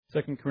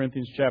2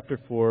 Corinthians chapter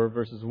 4,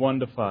 verses 1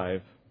 to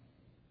 5.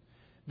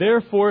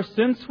 Therefore,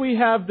 since we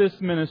have this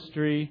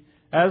ministry,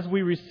 as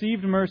we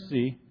received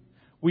mercy,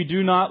 we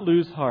do not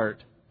lose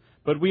heart,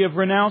 but we have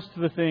renounced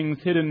the things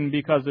hidden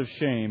because of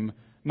shame,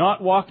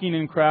 not walking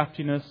in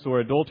craftiness or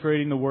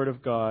adulterating the word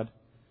of God,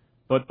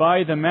 but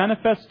by the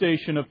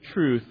manifestation of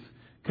truth,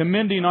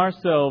 commending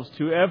ourselves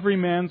to every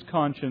man's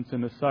conscience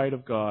in the sight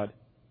of God.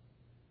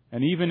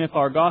 And even if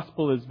our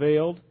gospel is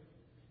veiled,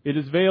 it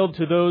is veiled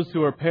to those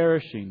who are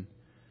perishing,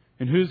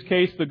 in whose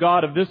case the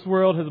God of this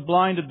world has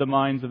blinded the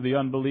minds of the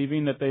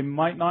unbelieving, that they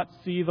might not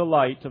see the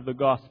light of the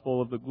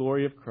gospel of the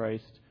glory of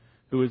Christ,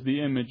 who is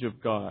the image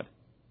of God.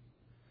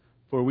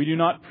 For we do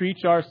not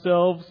preach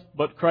ourselves,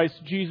 but Christ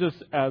Jesus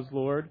as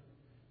Lord,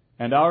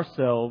 and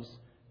ourselves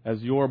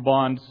as your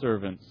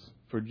bondservants,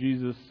 for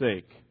Jesus'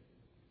 sake.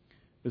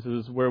 This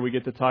is where we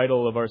get the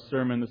title of our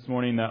sermon this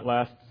morning, that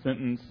last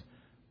sentence,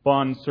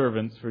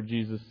 bondservants for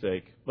Jesus'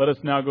 sake. Let us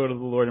now go to the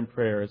Lord in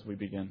prayer as we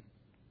begin.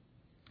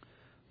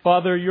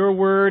 Father, your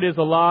word is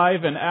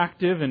alive and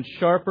active and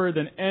sharper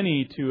than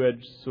any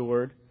two-edged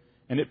sword,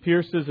 and it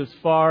pierces as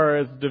far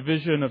as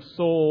division of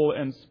soul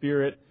and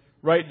spirit,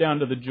 right down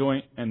to the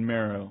joint and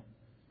marrow,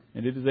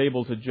 and it is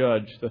able to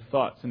judge the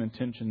thoughts and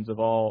intentions of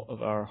all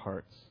of our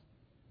hearts.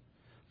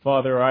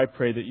 Father, I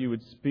pray that you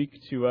would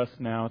speak to us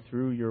now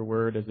through your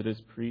word as it is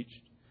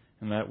preached,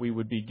 and that we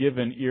would be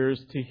given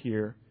ears to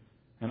hear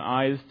and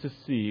eyes to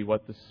see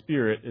what the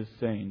Spirit is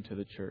saying to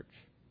the church.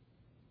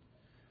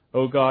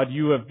 O God,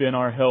 you have been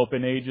our help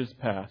in ages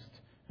past,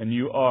 and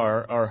you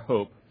are our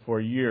hope for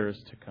years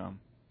to come.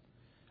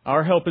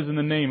 Our help is in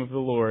the name of the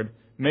Lord,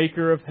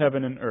 maker of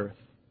heaven and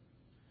earth.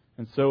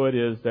 And so it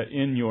is that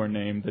in your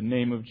name, the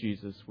name of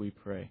Jesus, we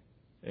pray.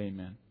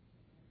 Amen.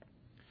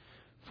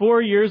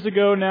 4 years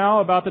ago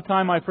now, about the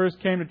time I first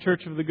came to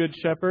Church of the Good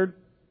Shepherd,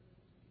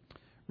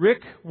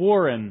 Rick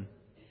Warren,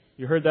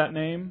 you heard that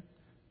name?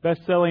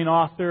 Best-selling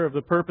author of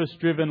The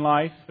Purpose-Driven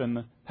Life and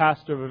the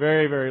pastor of a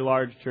very, very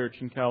large church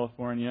in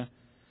California.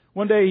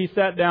 One day he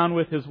sat down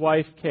with his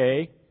wife,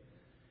 Kay,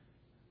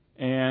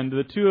 and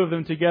the two of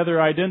them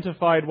together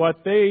identified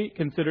what they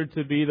considered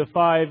to be the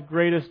 5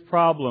 greatest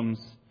problems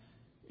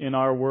in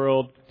our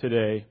world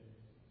today.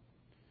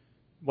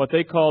 What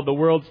they called the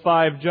world's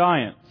 5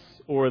 giants,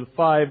 or the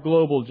 5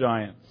 global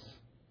giants.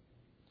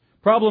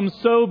 Problems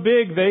so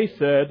big, they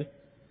said,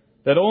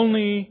 that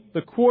only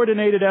the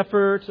coordinated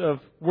effort of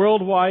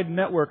worldwide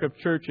network of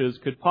churches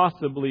could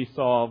possibly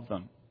solve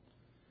them.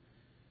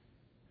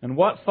 And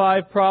what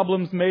 5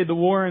 problems made the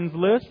Warrens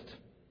list?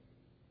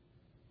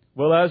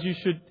 Well, as you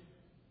should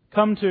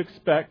come to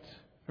expect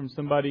from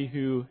somebody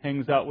who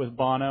hangs out with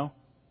Bono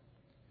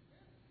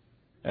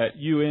at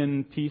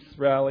UN peace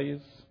rallies.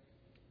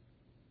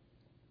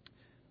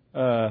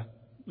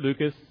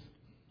 Lucas,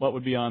 what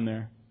would be on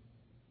there?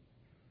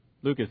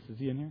 Lucas, is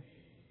he in here?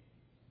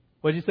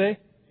 What did you say?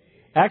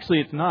 Actually,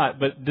 it's not,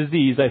 but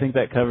disease, I think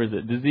that covers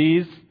it.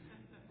 Disease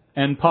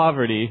and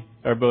poverty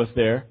are both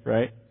there,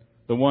 right?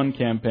 The one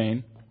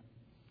campaign.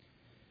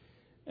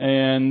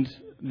 And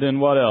then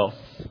what else?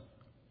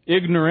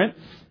 Ignorance.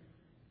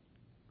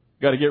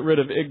 Got to get rid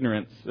of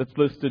ignorance. That's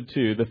listed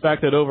too. The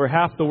fact that over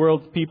half the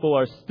world's people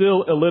are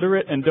still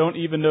illiterate and don't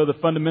even know the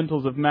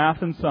fundamentals of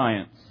math and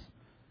science.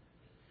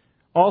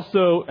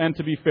 Also, and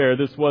to be fair,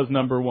 this was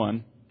number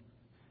 1,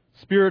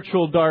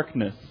 spiritual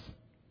darkness.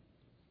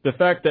 The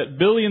fact that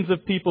billions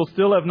of people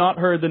still have not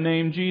heard the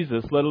name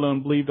Jesus, let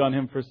alone believed on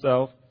Him for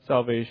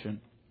salvation.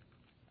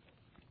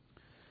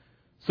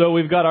 So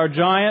we've got our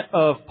giant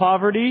of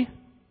poverty,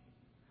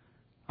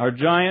 our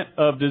giant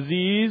of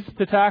disease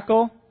to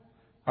tackle,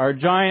 our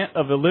giant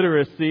of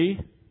illiteracy,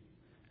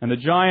 and the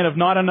giant of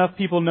not enough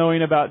people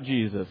knowing about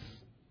Jesus.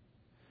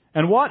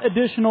 And what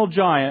additional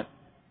giant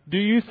do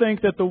you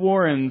think that the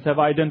Warrens have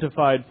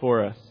identified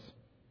for us?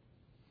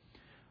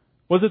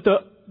 Was it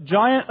the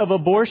giant of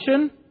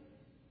abortion?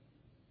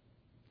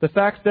 The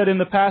fact that in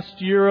the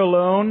past year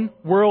alone,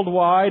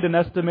 worldwide, an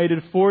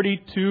estimated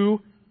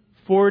 42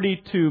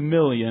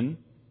 million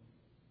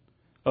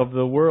of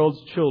the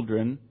world's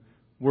children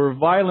were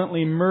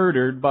violently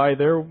murdered by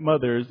their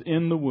mothers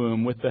in the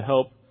womb with the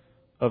help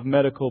of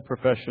medical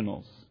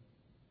professionals.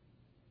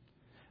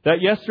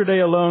 That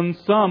yesterday alone,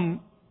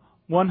 some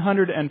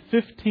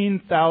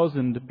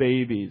 115,000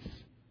 babies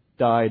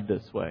died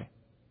this way.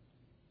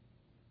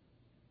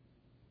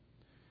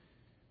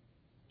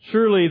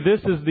 Surely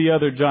this is the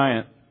other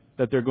giant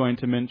that they're going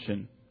to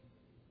mention.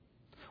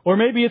 Or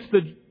maybe it's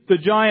the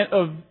giant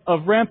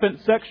of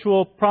rampant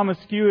sexual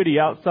promiscuity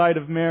outside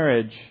of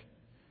marriage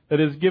that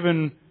has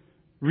given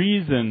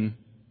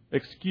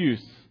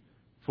excuse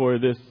for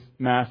this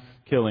mass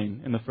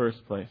killing in the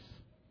first place.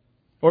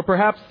 Or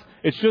perhaps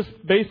it's just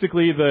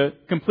basically the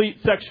complete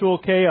sexual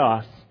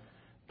chaos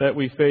that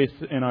we face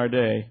in our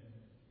day.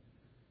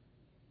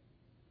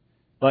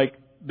 Like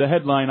the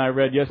headline I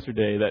read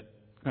yesterday that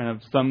kind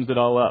of sums it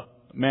all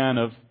up. A man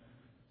of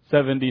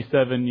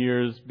 77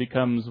 years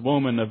becomes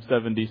woman of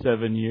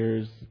 77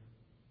 years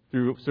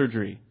through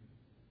surgery.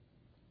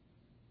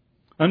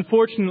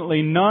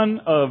 Unfortunately, none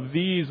of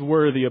these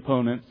worthy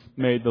opponents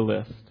made the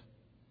list.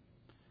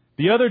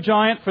 The other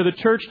giant for the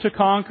church to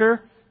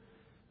conquer,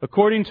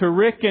 according to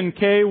Rick and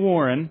Kay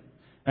Warren,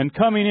 and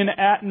coming in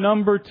at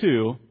number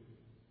 2,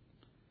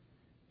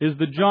 is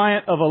the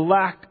giant of a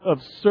lack of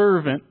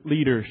servant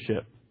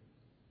leadership.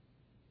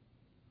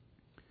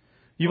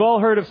 You've all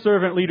heard of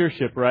servant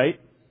leadership, right?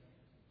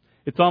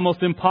 It's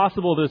almost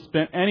impossible to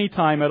spend any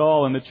time at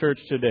all in the church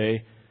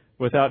today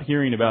without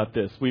hearing about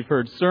this. We've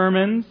heard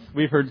sermons.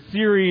 We've heard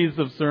series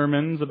of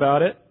sermons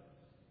about it.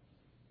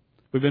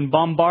 We've been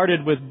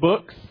bombarded with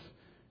books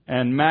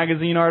and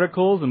magazine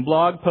articles and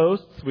blog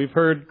posts. We've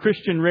heard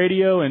Christian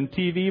radio and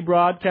TV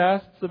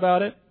broadcasts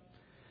about it.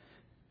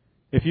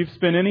 If you've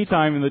spent any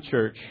time in the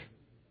church,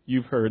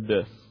 you've heard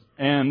this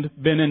and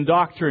been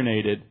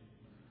indoctrinated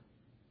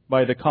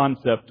by the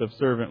concept of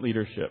servant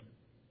leadership.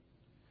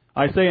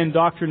 I say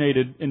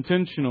indoctrinated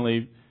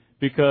intentionally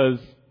because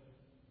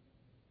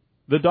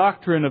the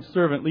doctrine of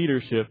servant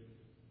leadership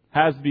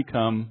has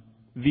become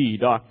the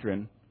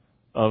doctrine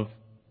of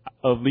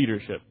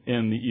leadership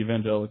in the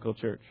evangelical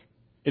church.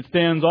 It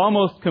stands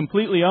almost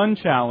completely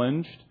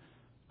unchallenged,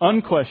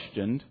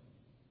 unquestioned.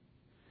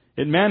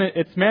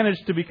 It's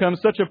managed to become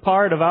such a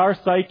part of our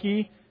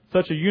psyche,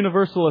 such a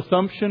universal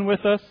assumption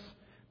with us,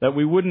 that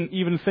we wouldn't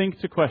even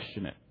think to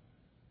question it.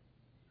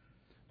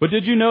 But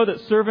did you know that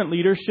servant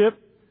leadership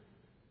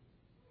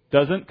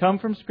doesn't come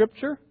from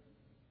Scripture?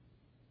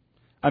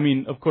 I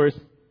mean, of course,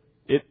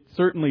 it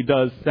certainly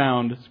does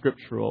sound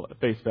scriptural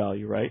at face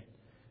value, right?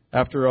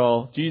 After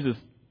all, Jesus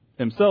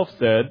Himself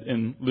said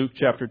in Luke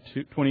chapter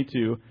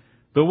 22,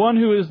 "The one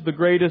who is the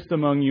greatest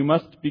among you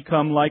must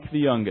become like the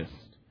youngest,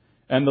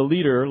 and the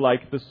leader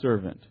like the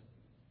servant."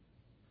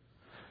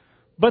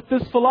 But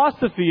this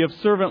philosophy of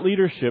servant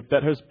leadership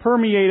that has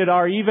permeated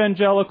our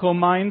evangelical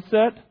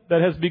mindset,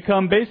 that has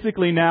become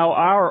basically now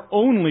our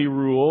only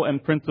rule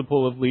and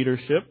principle of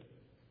leadership,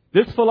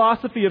 this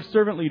philosophy of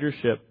servant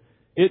leadership,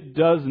 it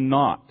does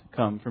not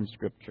come from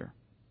Scripture.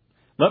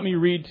 Let me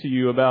read to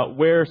you about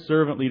where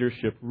servant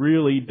leadership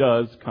really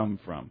does come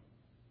from.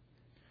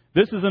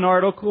 This is an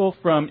article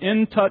from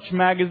In Touch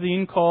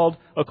magazine called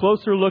 "A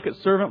Closer Look at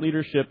Servant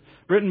Leadership,"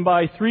 written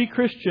by 3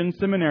 Christian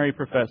seminary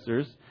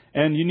professors.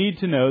 And you need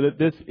to know that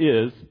this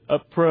is a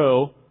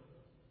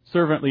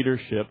pro-servant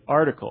leadership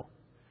article.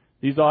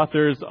 These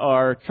authors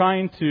are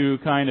trying to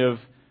kind of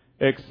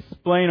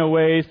explain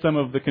away some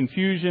of the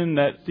confusion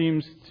that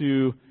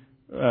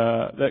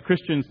that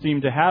Christians seem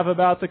to have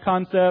about the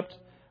concept.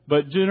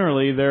 But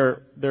generally,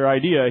 their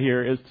idea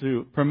here is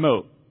to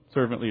promote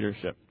servant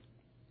leadership.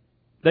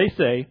 They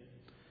say,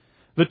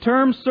 the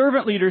term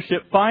servant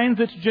leadership finds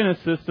its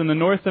genesis in the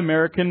North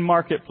American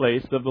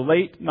marketplace of the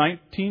late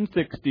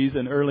 1960s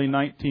and early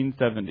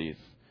 1970s.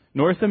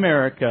 North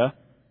America,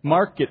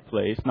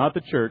 marketplace, not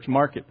the church,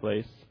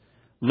 marketplace,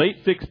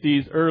 late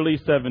 60s, early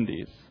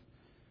 70s.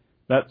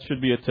 That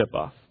should be a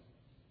tip-off.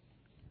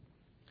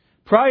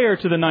 Prior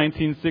to the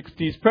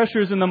 1960s,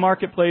 pressures in the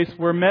marketplace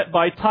were met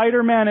by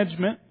tighter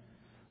management,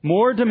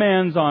 more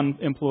demands on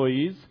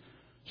employees,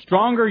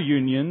 stronger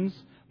unions,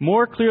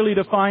 more clearly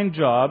defined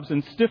jobs,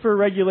 and stiffer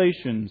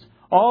regulations,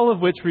 all of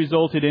which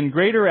resulted in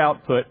greater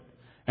output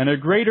and a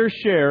greater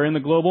share in the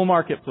global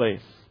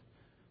marketplace.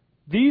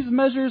 These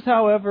measures,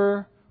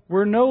 however,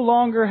 were no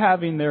longer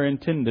having their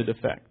intended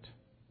effect.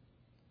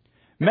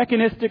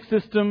 Mechanistic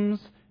systems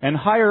and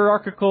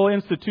hierarchical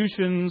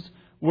institutions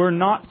were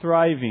not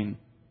thriving.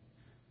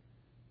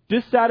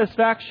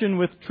 Dissatisfaction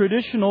with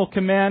traditional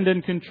command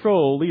and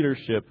control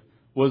leadership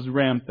was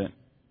rampant.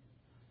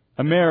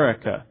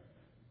 America,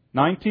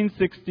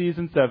 1960s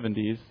and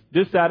 70s,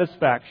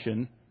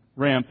 dissatisfaction,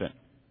 rampant.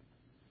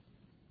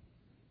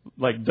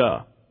 Like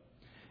duh.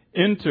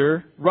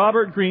 Enter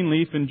Robert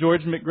Greenleaf and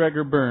George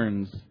McGregor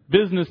Burns,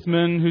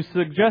 businessmen who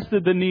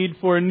suggested the need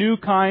for a new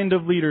kind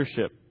of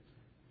leadership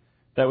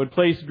that would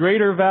place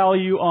greater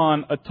value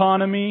on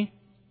autonomy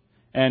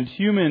and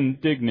human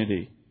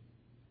dignity.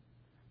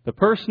 The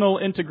personal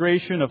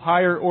integration of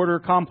higher order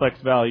complex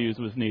values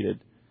was needed.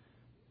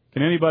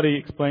 Can anybody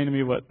explain to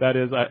me what that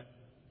is?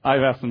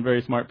 I've asked some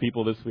very smart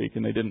people this week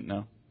and they didn't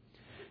know.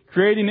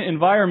 Creating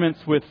environments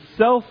with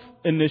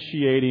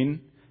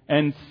self-initiating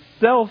and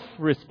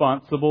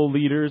self-responsible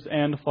leaders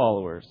and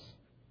followers.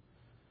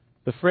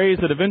 The phrase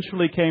that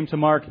eventually came to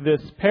mark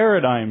this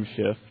paradigm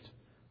shift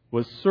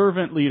was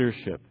servant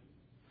leadership.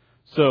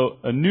 So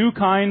a new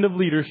kind of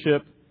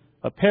leadership,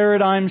 a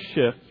paradigm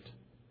shift,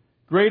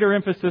 greater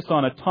emphasis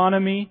on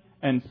autonomy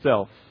and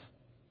self.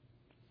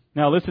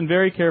 Now listen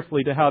very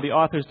carefully to how the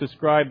authors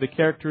describe the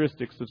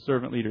characteristics of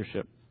servant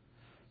leadership.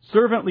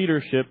 Servant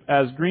leadership,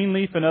 as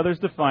Greenleaf and others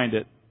defined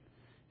it,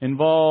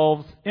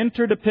 involves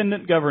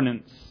interdependent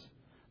governance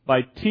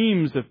by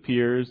teams of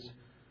peers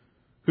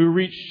who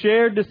reach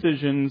shared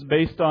decisions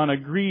based on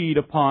agreed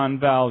upon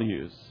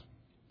values.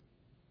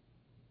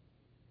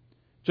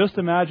 Just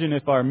imagine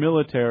if our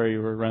military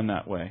were run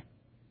that way.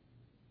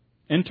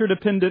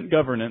 Interdependent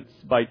governance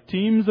by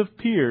teams of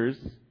peers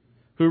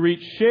who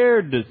reach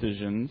shared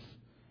decisions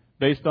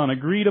based on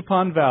agreed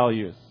upon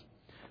values.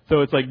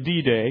 So it's like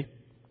D-Day,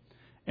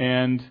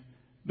 and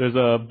there's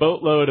a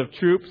boatload of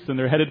troops, and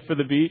they're headed for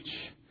the beach,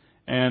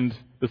 and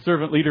the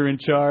servant leader in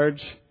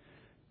charge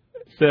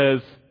says,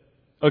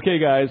 okay,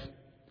 guys,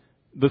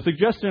 the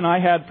suggestion I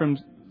had from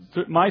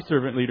my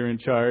servant leader in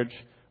charge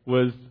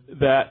was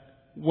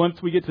that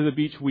once we get to the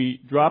beach,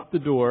 we drop the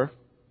door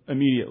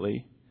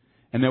immediately,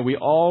 and that we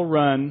all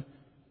run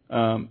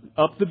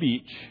up the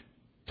beach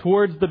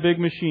towards the big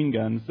machine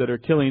guns that are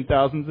killing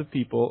thousands of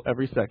people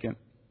every second,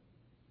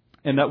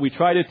 and that we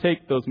try to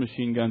take those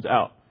machine guns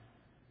out.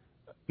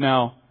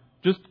 Now,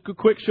 just a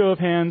quick show of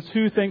hands,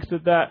 who thinks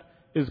that that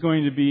is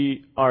going to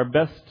be our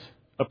best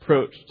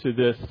approach to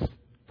this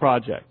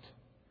project?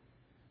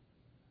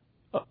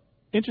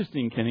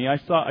 Interesting, Kenny. I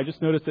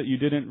just noticed that you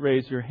didn't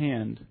raise your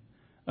hand.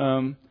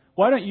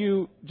 Why don't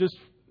you just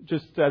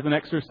as an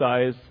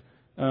exercise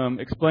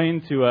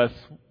explain to us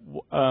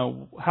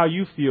how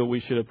you feel we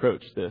should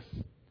approach this?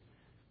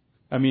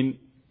 I mean,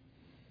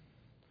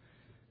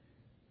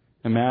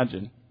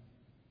 imagine.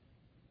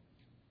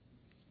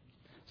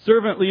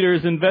 Servant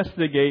leaders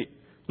investigate,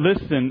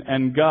 listen,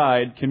 and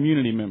guide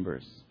community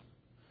members.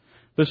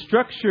 The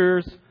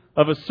structures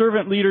of a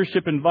servant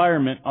leadership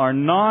environment are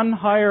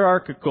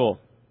non-hierarchical.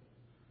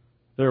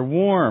 They're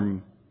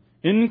warm,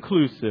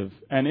 inclusive,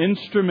 and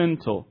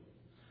instrumental.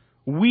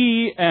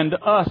 We and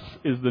us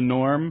is the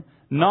norm,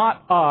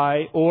 not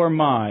I or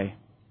my.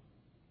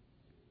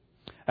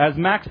 As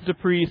Max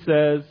Dupree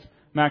says,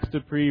 Max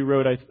Dupree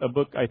wrote a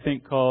book, I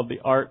think, called The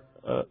Art,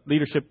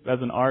 Leadership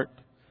as an Art,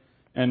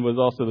 and was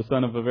also the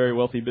son of a very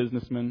wealthy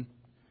businessman.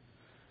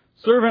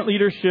 Servant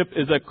leadership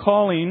is a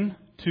calling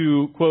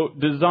to, quote,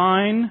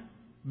 design,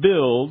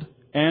 build,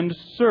 and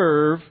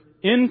serve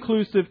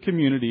inclusive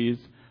communities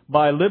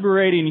by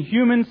liberating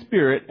human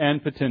spirit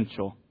and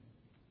potential.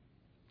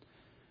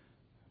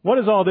 What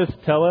does all this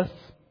tell us?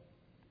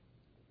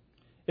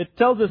 It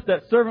tells us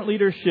that servant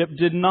leadership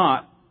did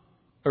not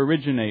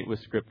originate with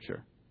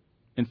Scripture.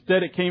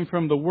 Instead, it came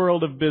from the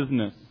world of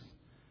business,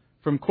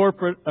 from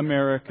corporate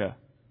America.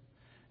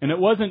 And it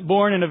wasn't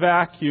born in a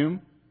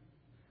vacuum.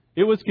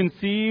 It was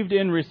conceived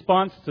in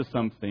response to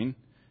something.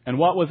 And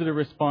what was it a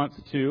response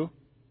to?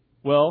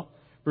 Well,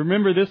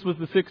 remember this was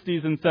the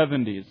 60s and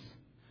 70s.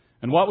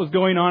 And what was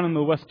going on in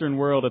the Western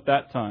world at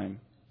that time?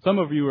 Some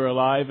of you were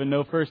alive and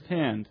know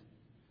firsthand.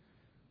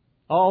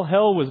 All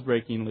hell was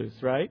breaking loose,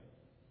 right?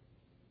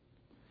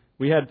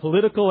 We had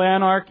political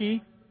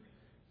anarchy,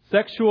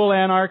 sexual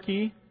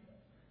anarchy,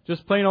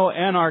 just plain old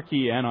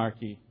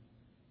anarchy.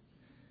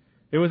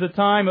 It was a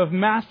time of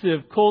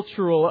massive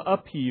cultural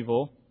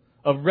upheaval,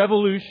 of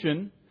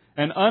revolution,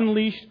 and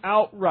unleashed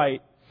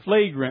outright,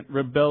 flagrant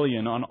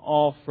rebellion on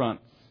all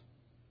fronts.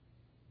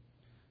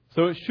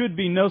 So it should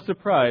be no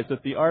surprise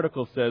that the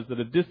article says that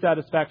a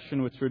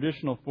dissatisfaction with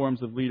traditional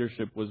forms of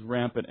leadership was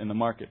rampant in the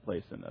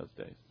marketplace in those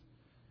days.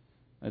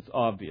 That's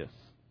obvious.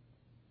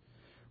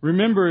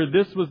 Remember,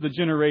 this was the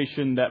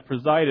generation that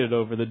presided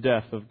over the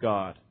death of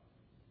God.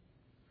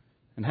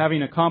 And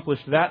having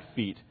accomplished that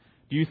feat,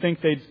 do you think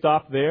they'd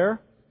stop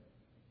there?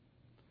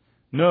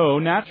 No,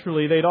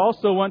 naturally, they'd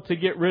also want to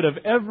get rid of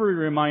every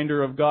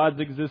reminder of God's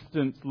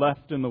existence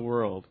left in the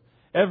world,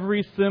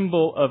 every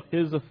symbol of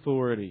His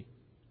authority.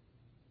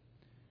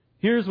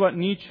 Here's what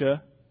Nietzsche,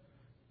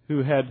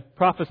 who had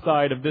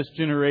prophesied of this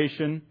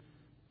generation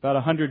about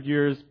 100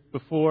 years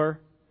before,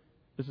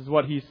 this is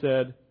what he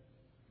said: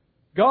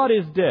 God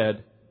is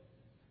dead,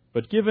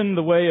 but given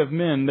the way of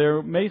men,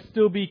 there may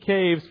still be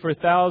caves for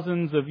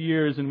thousands of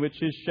years in which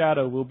His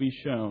shadow will be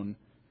shown.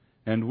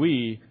 And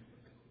we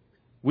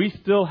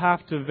still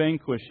have to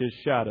vanquish His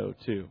shadow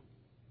too.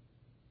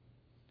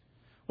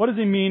 What does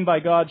he mean by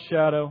God's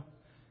shadow?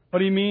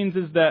 What he means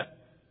is that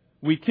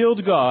we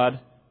killed God.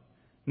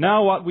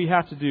 Now what we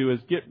have to do is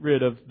get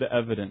rid of the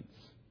evidence.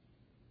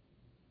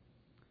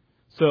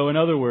 So in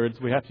other words,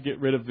 we have to get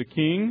rid of the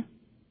king,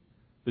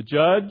 the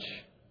judge,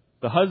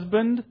 the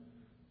husband,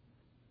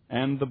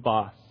 and the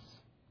boss.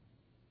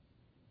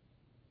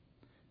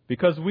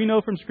 Because we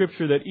know from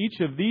Scripture that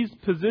each of these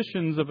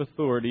positions of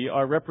authority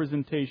are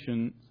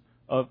representations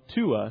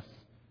to us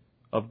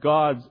of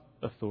God's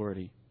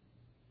authority.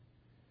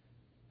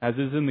 As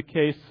is the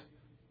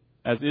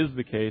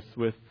case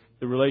with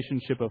the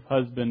relationship of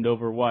husband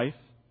over wife.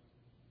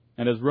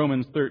 And as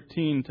Romans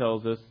 13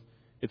 tells us,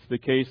 it's the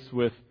case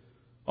with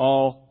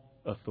all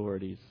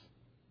authorities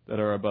that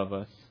are above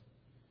us.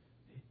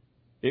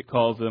 It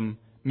calls them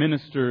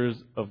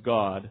ministers of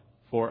God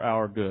for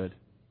our good.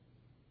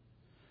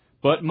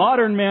 But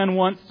modern man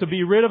wants to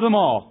be rid of them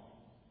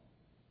all,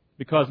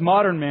 because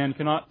modern man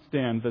cannot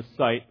stand the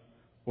sight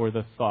or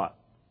the thought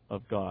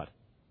of God.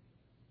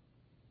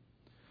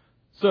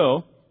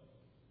 So,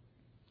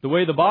 the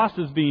way the boss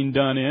is being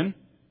done in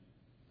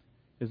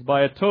is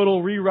by a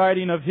total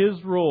rewriting of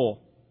his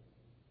role.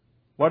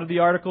 What did the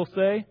article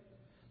say?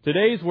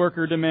 Today's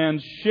worker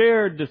demands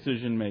shared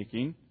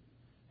decision-making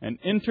and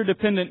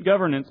interdependent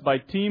governance by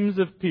teams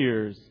of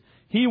peers.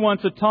 He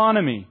wants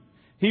autonomy.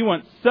 He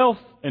wants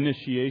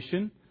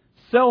self-initiation,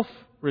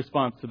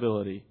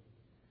 self-responsibility.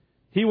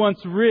 He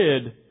wants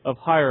rid of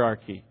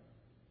hierarchy.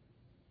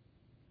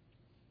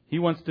 He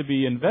wants to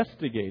be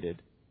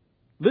investigated,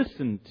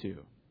 listened to,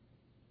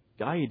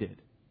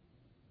 guided.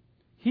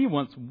 He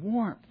wants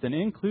warmth and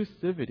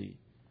inclusivity.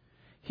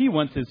 He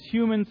wants his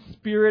human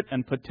spirit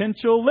and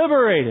potential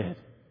liberated.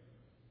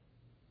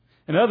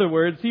 In other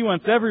words, he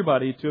wants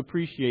everybody to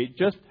appreciate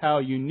just how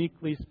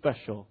uniquely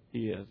special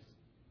he is.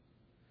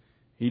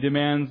 He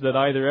demands that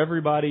either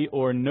everybody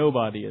or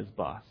nobody is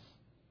boss.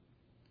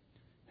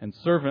 And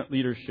servant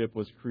leadership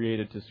was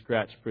created to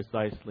scratch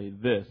precisely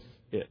this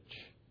itch.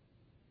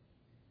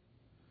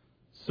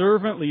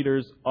 Servant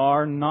leaders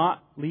are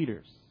not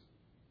leaders.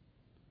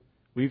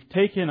 We've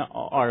taken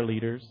our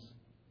leaders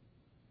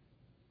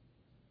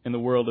in the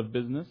world of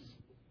business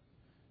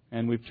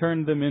and we've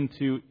turned them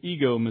into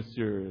ego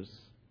messieurs.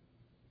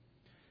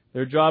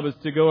 Their job is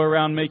to go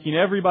around making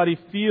everybody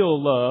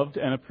feel loved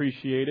and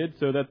appreciated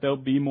so that they'll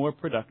be more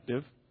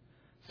productive,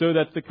 so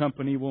that the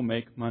company will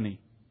make money.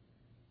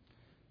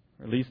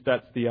 Or at least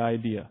that's the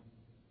idea.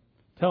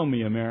 Tell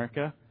me,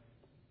 America,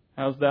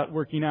 how's that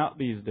working out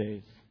these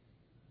days?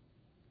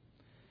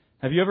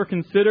 Have you ever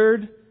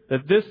considered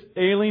that this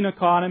ailing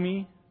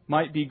economy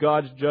might be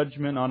God's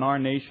judgment on our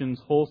nation's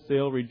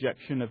wholesale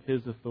rejection of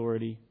His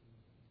authority?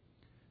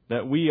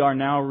 That we are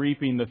now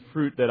reaping the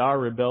fruit that our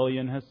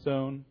rebellion has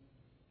sown?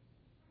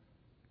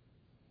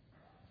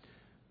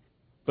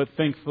 But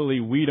thankfully,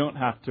 we don't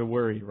have to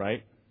worry,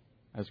 right,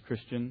 as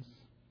Christians?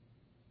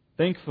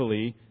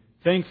 Thankfully,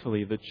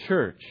 the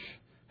church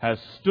has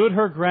stood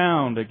her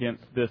ground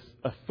against this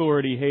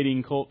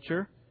authority-hating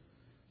culture.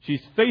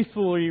 She's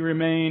faithfully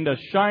remained a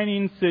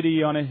shining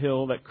city on a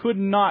hill that could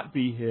not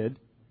be hid.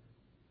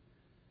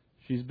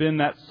 She's been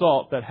that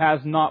salt that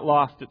has not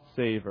lost its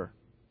savor.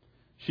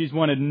 She's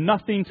wanted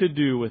nothing to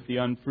do with the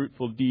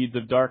unfruitful deeds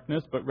of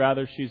darkness, but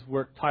rather she's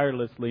worked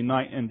tirelessly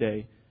night and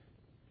day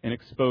in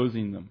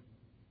exposing them.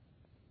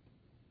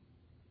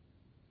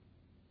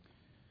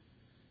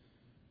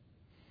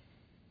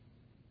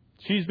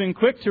 She's been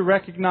quick to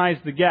recognize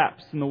the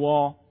gaps in the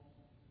wall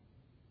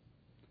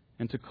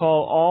and to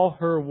call all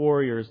her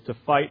warriors to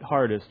fight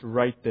hardest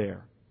right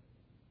there.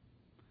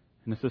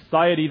 In a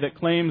society that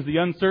claims the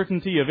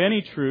uncertainty of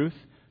any truth,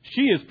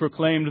 she has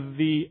proclaimed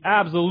the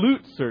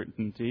absolute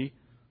certainty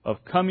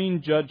of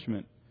coming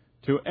judgment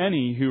to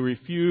any who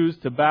refuse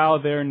to bow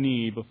their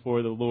knee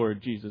before the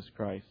Lord Jesus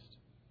Christ.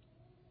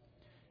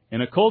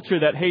 In a culture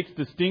that hates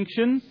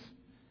distinctions,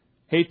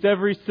 hates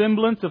every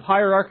semblance of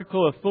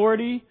hierarchical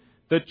authority,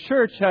 the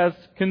church has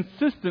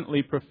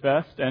consistently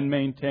professed and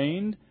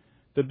maintained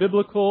the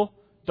biblical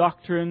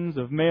doctrines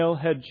of male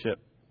headship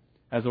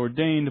as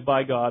ordained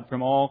by God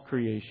from all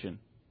creation.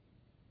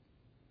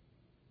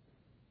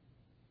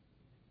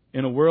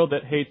 In a world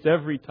that hates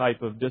every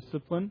type of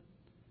discipline,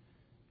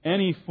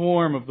 any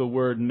form of the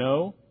word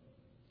no,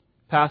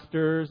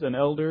 pastors and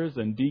elders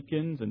and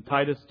deacons and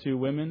Titus 2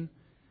 women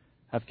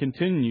have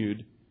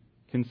continued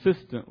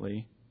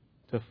consistently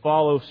to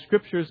follow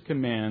Scripture's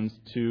commands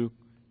to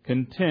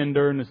contend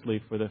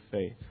earnestly for the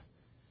faith.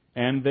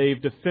 And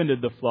they've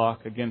defended the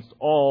flock against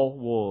all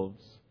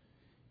wolves,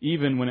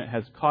 even when it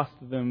has cost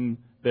them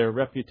their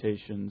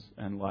reputations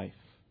and life.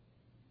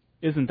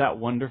 Isn't that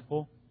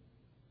wonderful?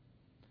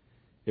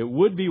 It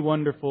would be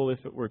wonderful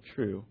if it were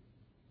true.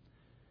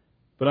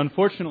 But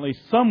unfortunately,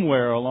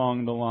 somewhere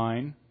along the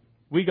line,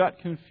 we got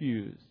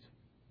confused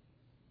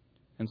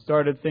and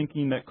started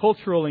thinking that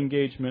cultural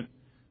engagement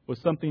was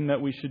something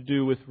that we should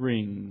do with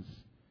rings,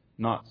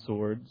 not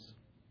swords.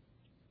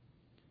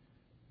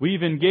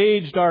 We've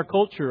engaged our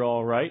culture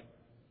all right.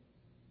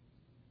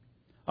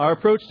 Our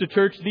approach to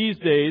church these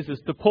days is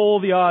to poll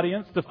the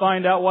audience to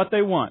find out what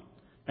they want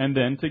and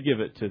then to give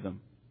it to them.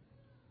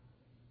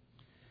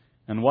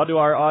 And what do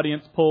our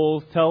audience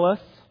polls tell us?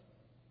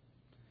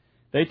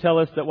 They tell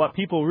us that what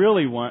people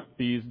really want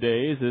these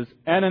days is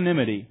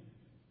anonymity.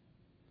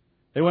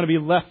 They want to be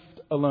left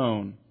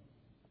alone.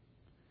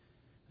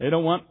 They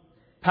don't want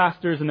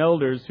pastors and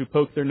elders who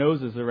poke their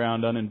noses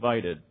around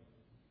uninvited.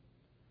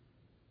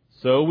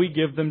 So we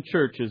give them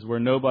churches where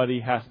nobody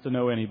has to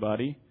know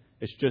anybody.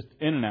 It's just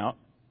in and out,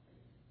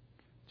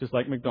 just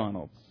like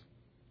McDonald's.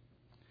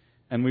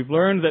 And we've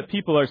learned that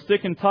people are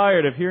sick and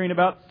tired of hearing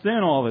about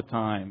sin all the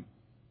time,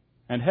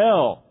 and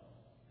hell,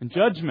 and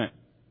judgment.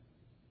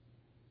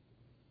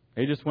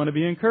 They just want to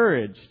be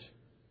encouraged.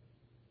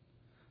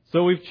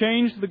 So we've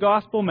changed the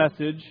gospel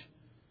message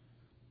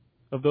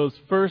of those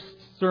first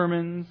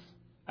sermons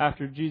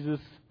after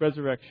Jesus'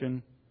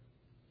 resurrection.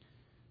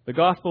 The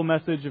gospel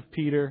message of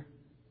Peter: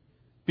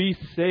 be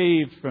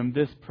saved from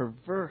this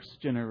perverse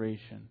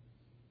generation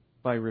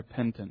by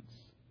repentance.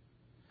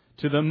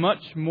 To the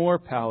much more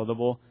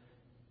palatable,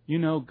 you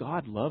know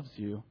God loves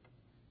you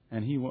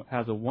and He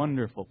has a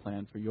wonderful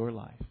plan for your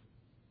life.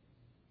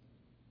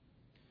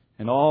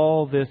 And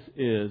all this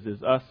is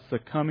us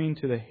succumbing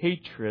to the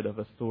hatred of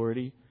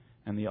authority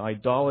and the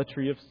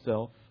idolatry of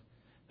self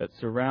that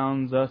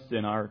surrounds us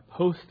in our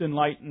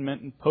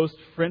post-Enlightenment and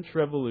post-French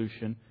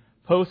Revolution,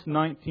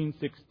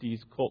 post-1960s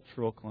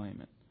cultural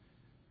climate.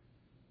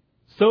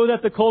 So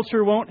that the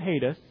culture won't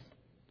hate us,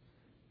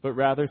 but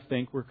rather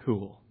think we're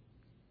cool.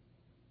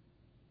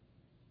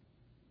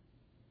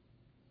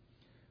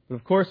 But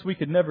of course, we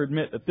could never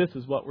admit that this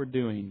is what we're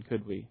doing,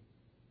 could we?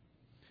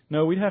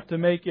 No, we'd have to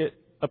make it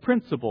a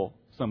principle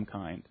of some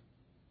kind.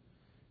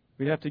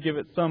 We'd have to give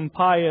it some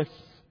pious,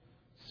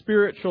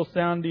 spiritual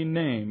sounding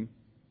name.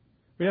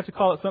 We'd have to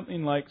call it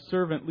something like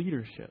servant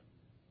leadership,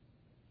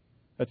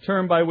 a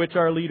term by which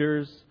our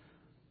leaders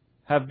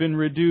have been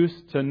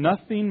reduced to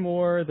nothing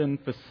more than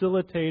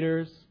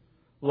facilitators,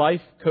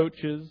 life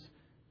coaches,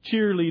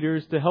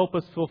 cheerleaders to help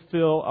us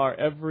fulfill our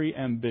every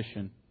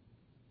ambition.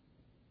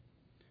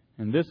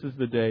 And this is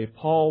the day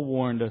Paul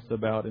warned us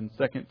about in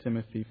 2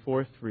 Timothy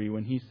 4:3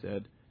 when he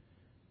said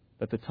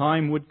that the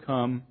time would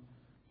come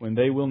when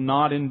they will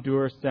not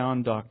endure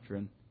sound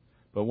doctrine,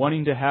 but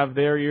wanting to have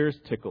their ears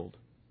tickled,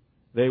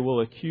 they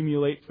will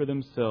accumulate for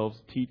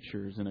themselves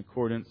teachers in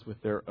accordance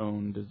with their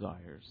own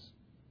desires.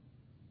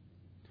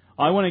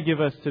 I want to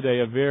give us today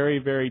a very,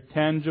 very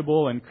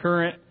tangible and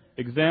current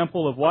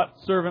example of what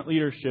servant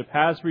leadership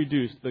has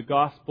reduced the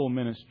gospel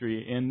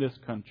ministry in this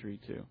country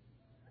to.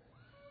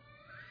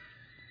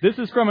 This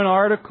is from an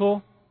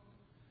article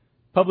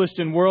published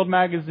in World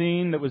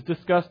Magazine that was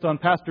discussed on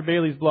Pastor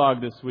Bailey's blog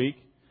this week.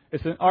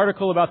 It's an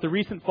article about the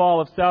recent fall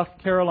of South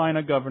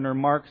Carolina Governor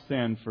Mark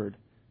Sanford.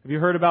 Have you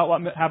heard about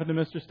what happened to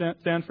Mr.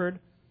 Sanford?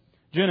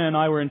 Jenna and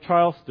I were in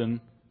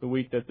Charleston the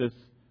week that this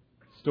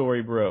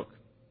story broke.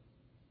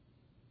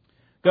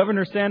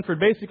 Governor Sanford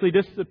basically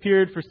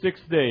disappeared for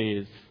 6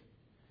 days.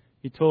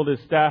 He told his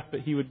staff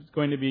that he was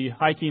going to be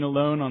hiking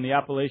alone on the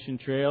Appalachian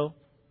Trail.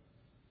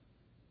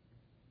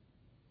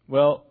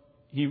 Well,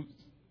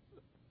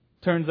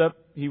 turns out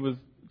he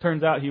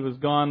was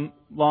gone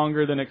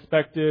longer than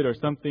expected or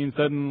something.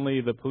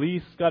 Suddenly the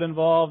police got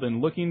involved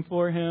in looking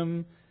for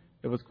him.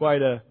 It was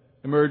quite an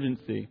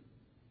emergency.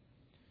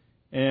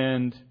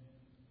 And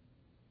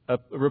a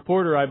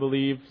reporter, I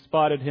believe,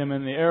 spotted him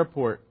in the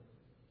airport.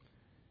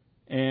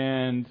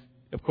 And,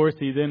 of course,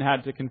 he then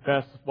had to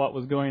confess what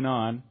was going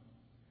on.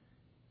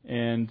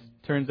 And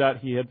turns out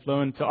he had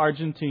flown to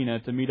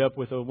Argentina to meet up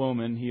with a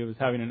woman he was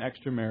having an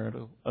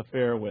extramarital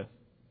affair with.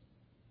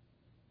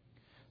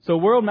 So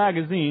World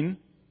Magazine,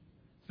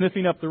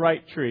 sniffing up the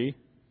right tree,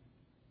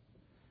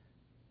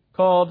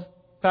 called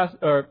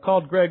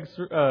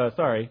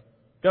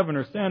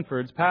Governor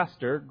Sanford's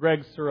pastor,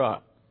 Greg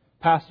Surratt,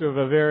 pastor of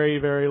a very,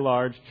 very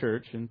large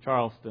church in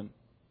Charleston.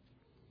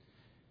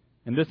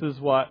 And this is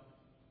what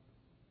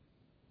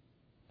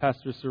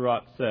Pastor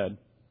Surratt said.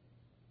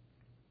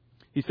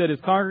 He said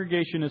his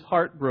congregation is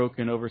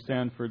heartbroken over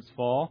Sanford's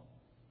fall,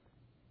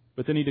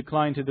 but then he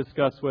declined to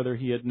discuss whether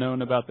he had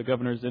known about the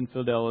governor's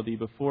infidelity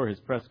before his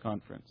press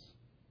conference.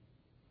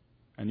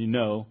 And you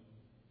know,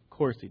 of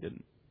course he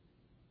didn't.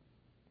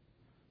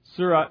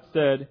 Surratt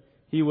said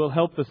he will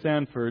help the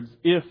Sanfords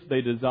if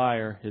they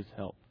desire his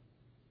help.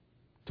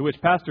 To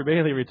which Pastor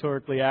Bailey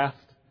rhetorically asked,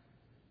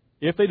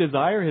 if they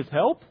desire his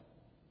help?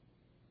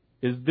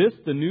 Is this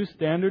the new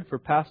standard for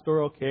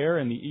pastoral care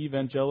in the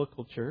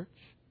evangelical church?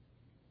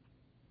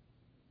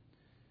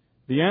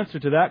 The answer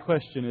to that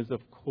question is,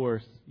 of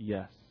course,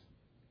 yes.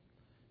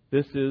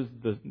 This is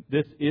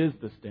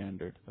the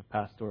standard of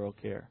pastoral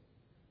care.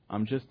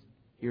 I'm just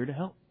here to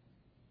help.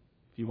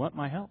 If you want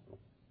my help,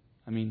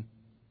 I'm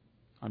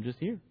just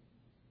here.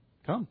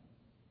 Come.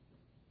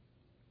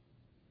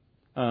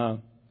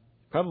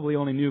 Probably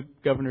only knew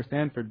Governor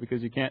Sanford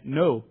because you can't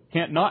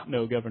not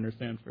know Governor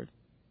Sanford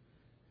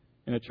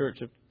in a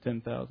church of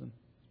 10,000.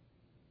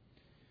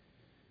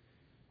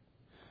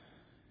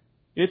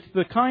 It's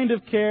the kind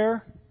of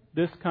care,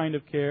 it's the kind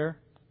of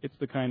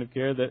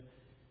care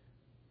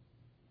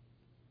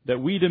that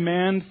we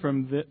demand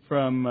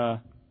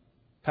from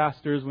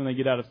pastors when they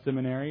get out of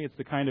seminary. It's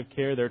the kind of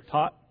care they're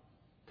taught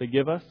to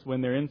give us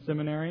when they're in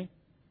seminary.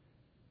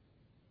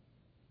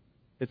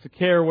 It's a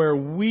care where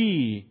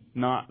we,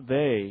 not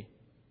they,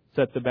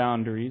 set the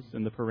boundaries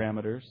and the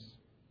parameters.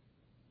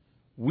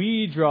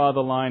 We draw the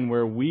line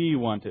where we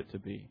want it to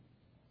be.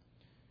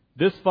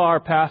 This far,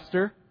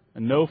 pastor,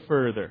 and no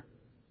further.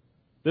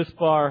 This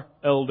far,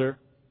 elder,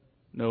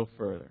 no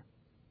further.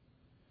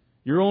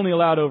 You're only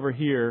allowed over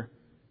here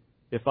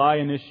if I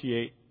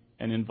initiate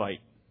and invite.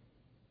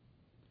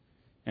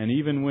 And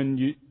even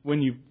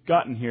when you've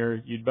gotten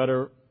here, you'd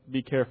better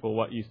be careful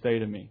what you say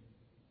to me.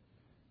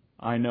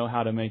 I know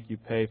how to make you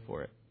pay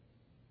for it.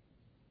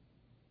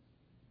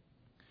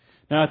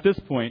 Now at this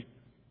point,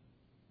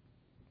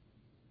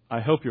 I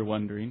hope you're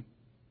wondering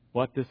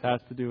what this has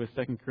to do with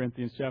 2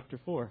 Corinthians chapter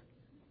 4.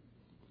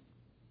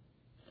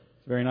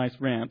 It's a very nice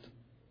rant.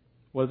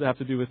 What does it have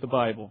to do with the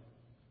Bible?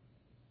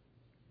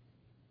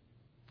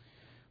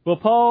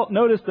 Well,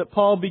 notice that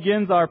Paul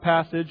begins our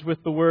passage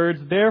with the words,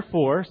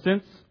 therefore,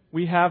 since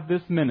we have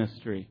this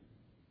ministry.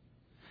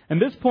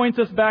 And this points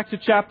us back to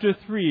chapter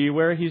 3,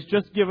 where he's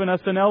just given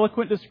us an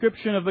eloquent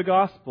description of the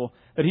gospel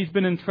that he's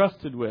been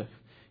entrusted with.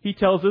 He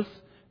tells us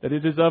that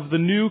it is of the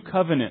new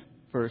covenant,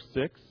 verse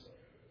 6,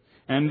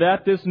 and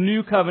that this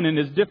new covenant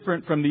is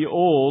different from the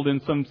old in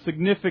some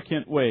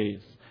significant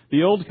ways.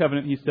 The old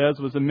covenant, he says,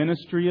 was a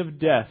ministry of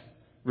death,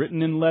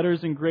 written in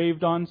letters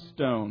engraved on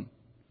stone,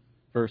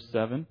 verse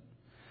 7.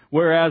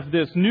 Whereas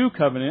this new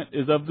covenant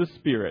is of the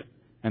Spirit,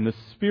 and the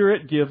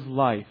Spirit gives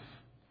life.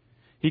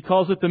 He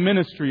calls it the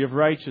ministry of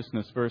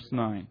righteousness, verse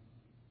 9.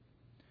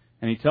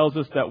 And he tells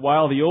us that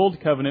while the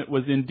old covenant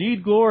was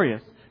indeed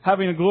glorious,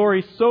 having a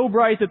glory so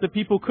bright that the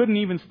people couldn't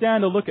even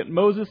stand to look at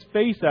Moses'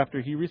 face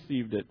after he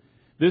received it,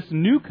 this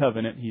new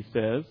covenant, he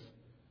says,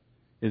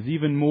 is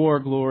even more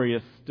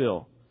glorious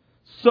still.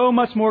 So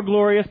much more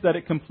glorious that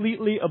it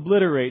completely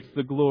obliterates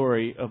the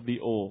glory of the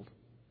old.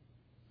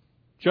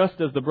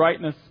 Just as the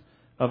brightness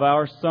of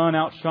our sun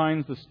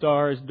outshines the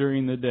stars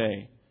during the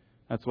day.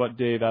 That's what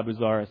Dave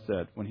Abuzara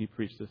said when he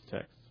preached this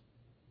text.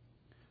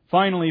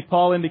 Finally,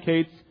 Paul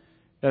indicates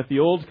that the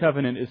old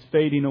covenant is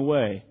fading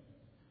away,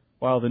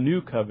 while the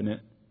new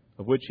covenant,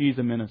 of which he's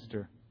a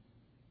minister,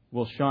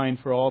 will shine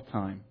for all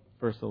time.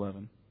 Verse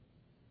 11.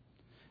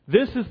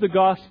 This is the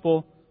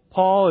gospel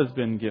Paul has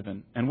been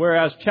given. And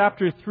whereas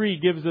chapter 3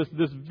 gives us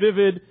this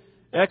vivid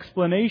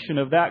explanation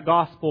of that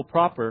gospel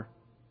proper,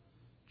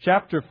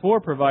 chapter 4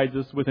 provides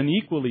us with an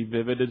equally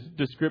vivid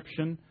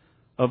description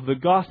of the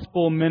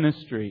gospel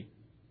ministry.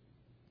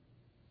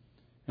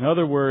 In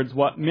other words,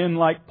 what men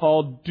like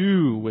Paul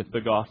do with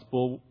the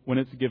gospel when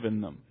it's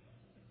given them.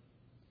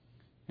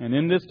 And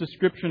in this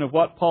description of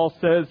what Paul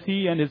says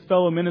he and his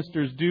fellow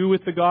ministers do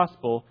with the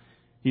gospel,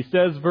 he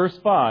says, verse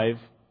 5,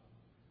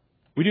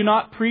 "We do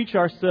not preach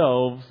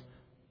ourselves,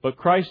 but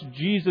Christ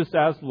Jesus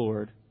as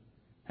Lord,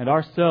 and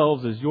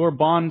ourselves as your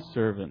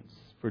bondservants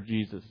for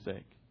Jesus'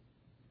 sake."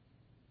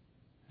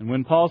 And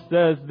when Paul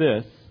says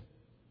this,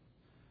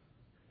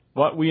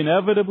 what we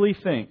inevitably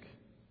think,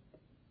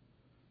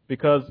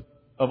 because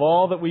of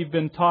all that we've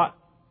been taught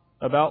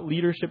about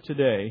leadership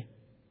today,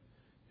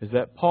 is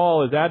that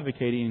Paul is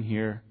advocating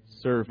here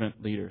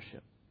servant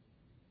leadership.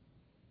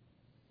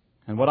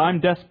 And what I'm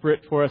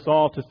desperate for us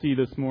all to see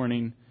this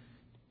morning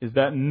is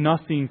that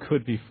nothing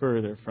could be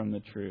further from the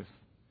truth.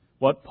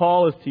 What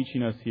Paul is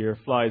teaching us here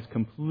flies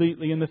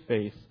completely in the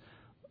face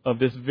of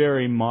this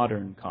very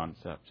modern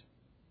concept.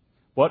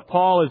 What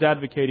Paul is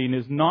advocating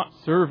is not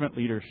servant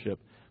leadership,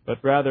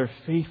 but rather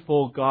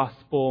faithful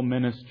gospel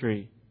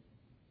ministry.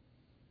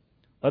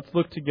 Let's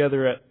look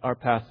together at our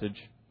passage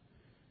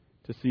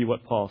to see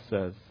what Paul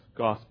says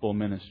gospel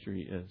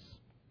ministry is.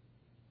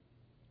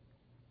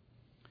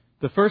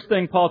 The first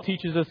thing Paul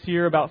teaches us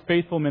here about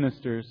faithful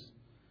ministers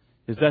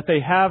is that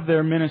they have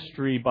their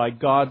ministry by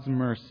God's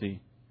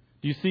mercy.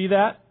 Do you see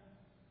that?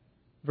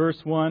 Verse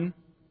 1,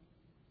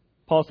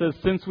 Paul says,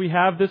 "Since we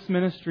have this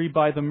ministry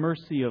by the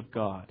mercy of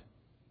God."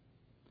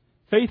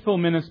 Faithful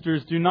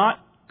ministers do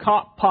not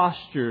cop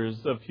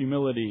postures of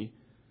humility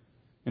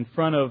in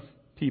front of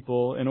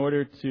people in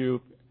order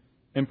to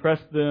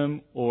impress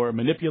them or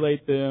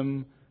manipulate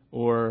them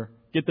or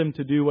get them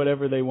to do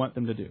whatever they want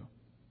them to do.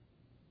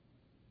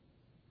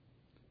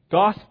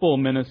 Gospel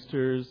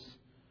ministers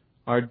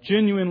are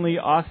genuinely,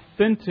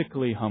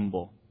 authentically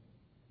humble,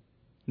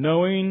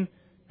 knowing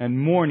and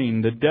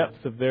mourning the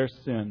depth of their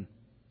sin.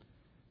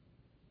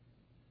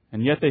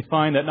 And yet they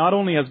find that not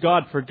only has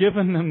God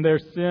forgiven them their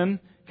sin,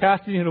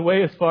 casting it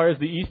away as far as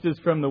the east is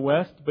from the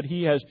west, but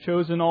He has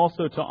chosen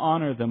also to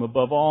honor them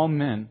above all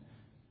men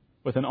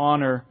with an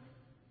honor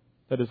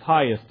that is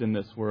highest in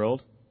this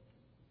world.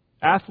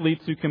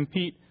 Athletes who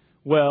compete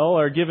well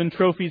are given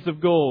trophies of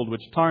gold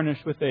which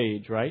tarnish with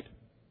age, right?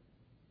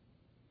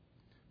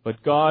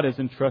 But God has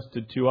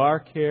entrusted to our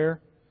care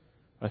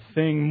a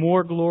thing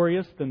more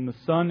glorious than the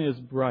sun is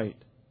bright,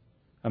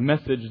 a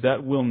message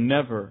that will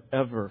never,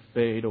 ever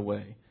fade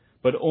away,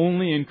 but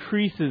only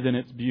increases in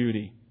its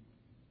beauty.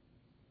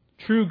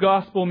 True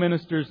gospel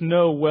ministers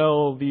know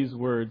well these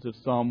words of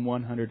Psalm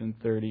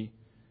 130.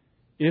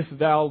 "If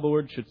thou,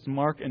 Lord, shouldst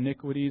mark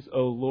iniquities,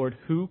 O Lord,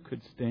 who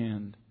could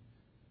stand?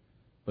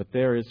 But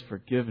there is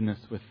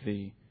forgiveness with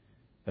thee,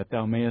 that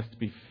thou mayest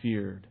be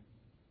feared."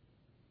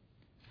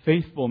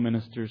 Faithful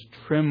ministers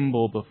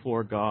tremble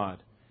before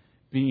God,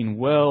 being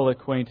well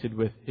acquainted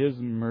with His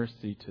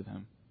mercy to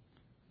them.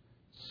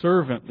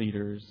 Servant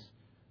leaders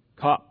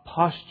cop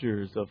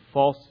postures of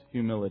false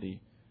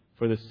humility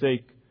for the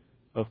sake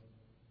of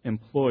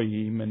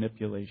employee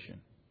manipulation.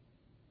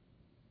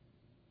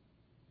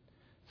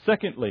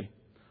 Secondly,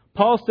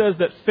 Paul says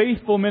that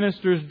faithful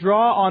ministers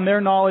draw on their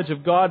knowledge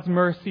of God's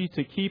mercy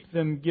to keep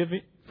them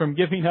from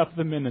giving up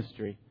the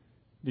ministry.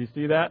 Do you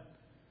see that?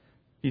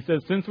 He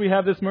says, "Since we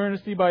have this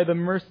ministry by the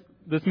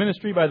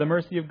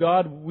mercy of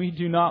God, we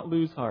do not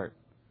lose heart."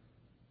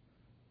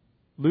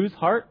 Lose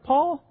heart,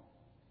 Paul?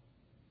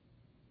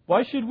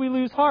 Why should we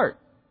lose heart?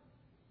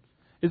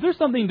 Is there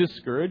something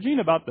discouraging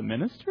about the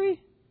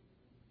ministry?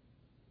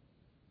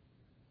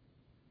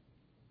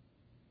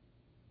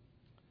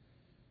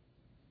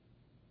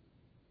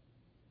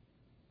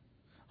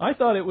 I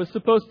thought it was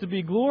supposed to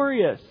be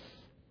glorious,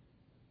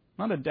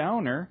 not a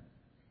downer.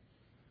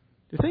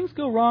 Do things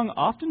go wrong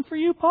often for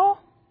you, Paul?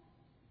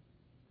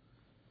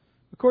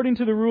 According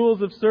to the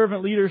rules of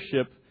servant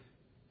leadership,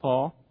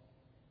 Paul,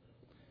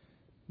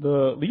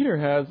 the leader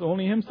has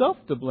only himself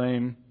to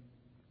blame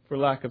for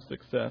lack of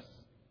success.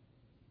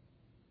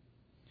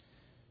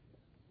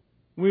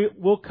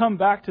 We'll come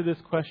back to this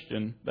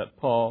question that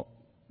Paul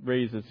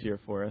raises here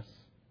for us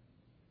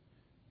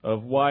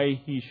of why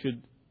he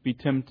should be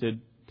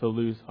tempted to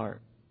lose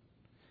heart.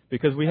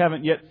 because we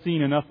haven't yet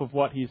seen enough of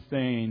what He's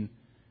saying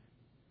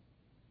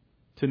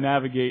to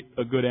navigate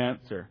a good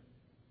answer.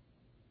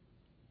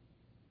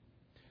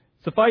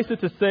 Suffice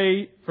it to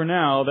say for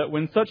now that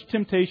when such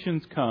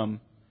temptations come,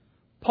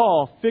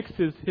 Paul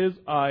fixes his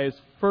eyes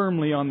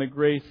firmly on the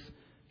grace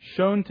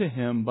shown to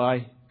him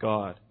by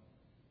God.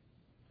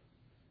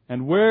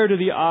 And where do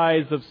the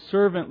eyes of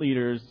servant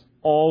leaders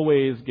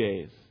always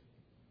gaze?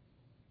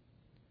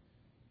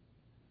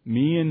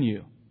 Me and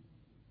you.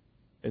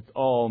 It's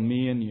all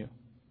me and you.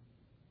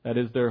 That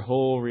is their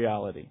whole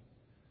reality.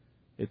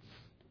 It's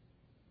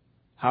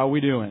how we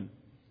doing?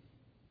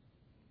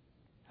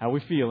 How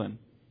we feeling?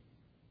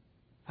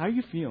 How are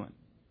you feeling?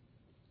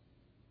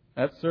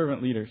 That's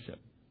servant leadership.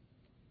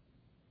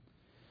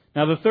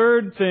 Now the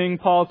third thing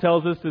Paul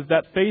tells us is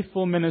that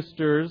faithful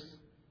ministers,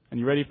 and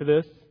you ready for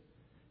this?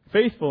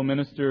 Faithful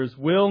ministers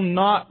will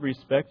not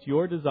respect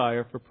your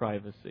desire for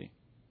privacy.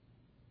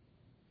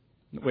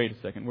 Wait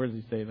a second, where does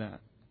he say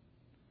that?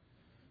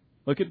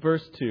 Look at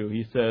verse 2.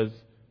 He says,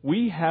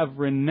 we have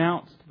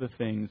renounced the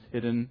things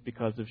hidden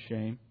because of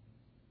shame.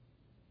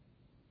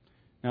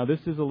 Now this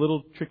is a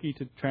little tricky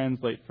to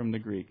translate from the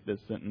Greek, this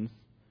sentence.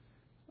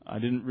 I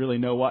didn't really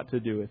know what to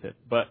do with it,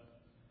 but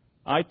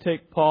I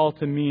take Paul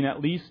to mean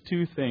at least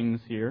two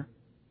things here.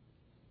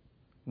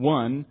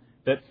 One,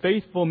 that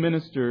faithful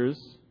ministers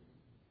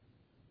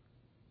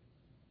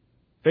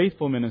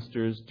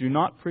do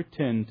not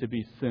pretend to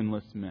be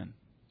sinless men.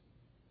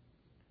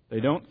 They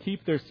don't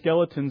keep their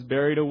skeletons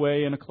buried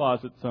away in a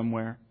closet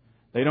somewhere.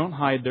 They don't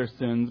hide their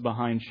sins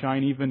behind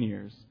shiny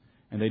veneers.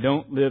 And they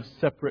don't live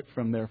separate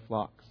from their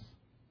flocks.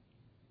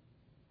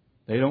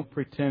 They don't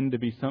pretend to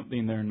be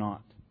something they're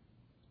not.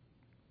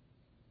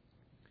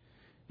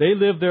 They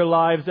live their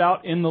lives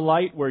out in the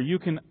light where you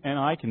can and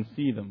I can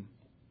see them,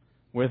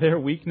 where their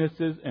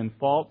weaknesses and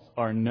faults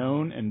are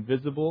known and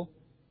visible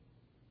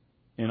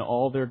in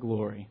all their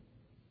glory.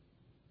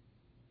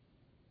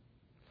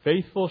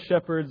 Faithful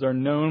shepherds are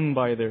known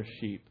by their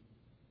sheep,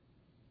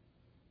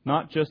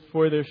 not just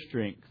for their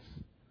strengths,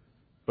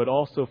 but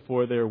also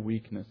for their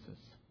weaknesses.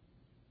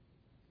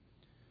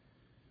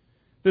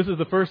 This is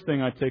the first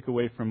thing I take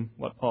away from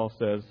what Paul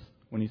says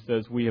when he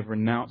says we have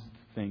renounced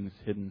things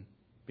hidden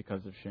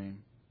because of shame.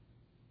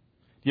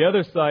 The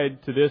other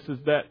side to this is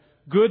that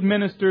good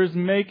ministers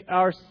make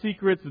our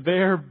secrets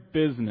their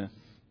business.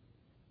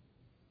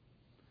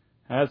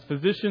 As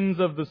physicians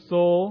of the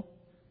soul,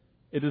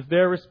 it is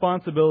their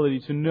responsibility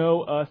to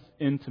know us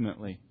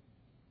intimately.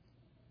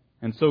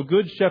 And so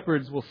good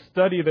shepherds will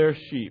study their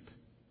sheep.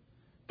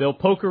 They'll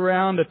poke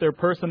around at their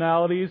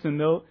personalities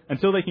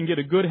until they can get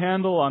a good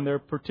handle on their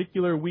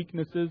particular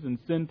weaknesses and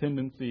sin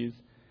tendencies,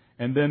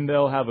 and then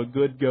they'll have a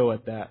good go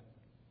at that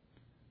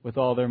with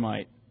all their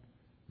might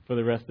for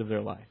the rest of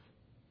their life.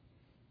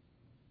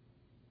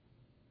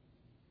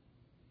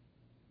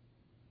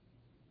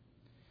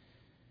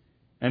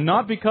 And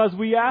not because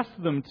we ask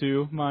them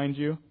to, mind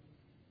you,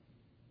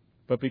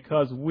 but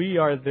because we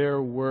are their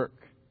work,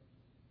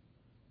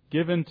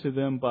 given to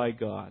them by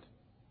God,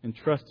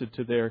 entrusted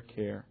to their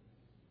care.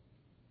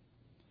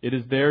 It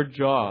is their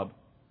job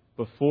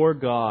before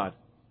God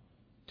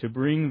to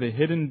bring the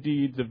hidden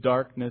deeds of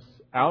darkness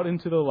out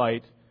into the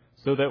light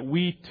so that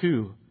we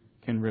too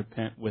can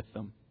repent with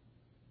them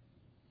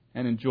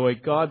and enjoy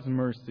God's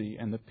mercy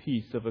and the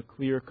peace of a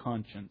clear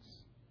conscience.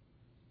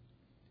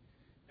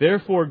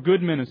 Therefore,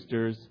 good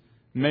ministers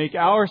make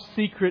our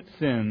secret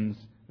sins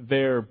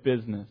their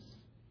business.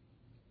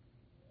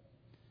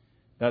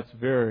 That's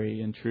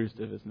very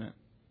intrusive, isn't it?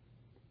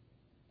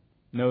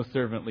 No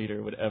servant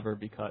leader would ever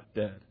be caught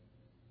dead.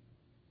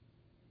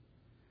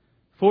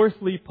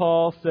 Fourthly,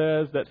 Paul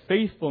says that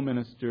faithful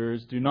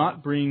ministers do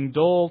not bring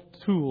dull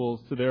tools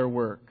to their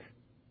work.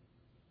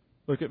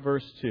 Look at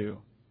verse 2.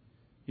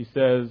 He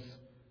says,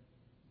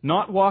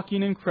 not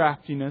walking in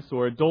craftiness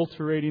or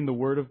adulterating the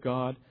word of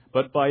God,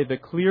 but by the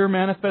clear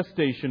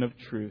manifestation of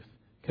truth,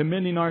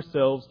 commending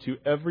ourselves to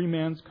every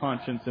man's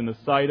conscience in the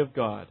sight of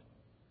God.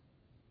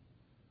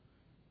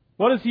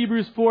 What does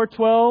Hebrews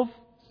 4:12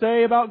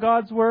 say about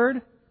God's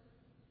Word?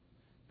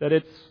 That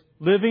it's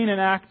living and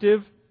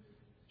active,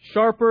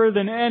 sharper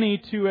than any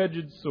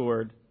two-edged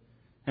sword,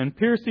 and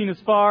piercing as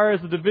far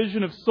as the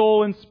division of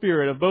soul and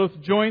spirit, of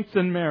both joints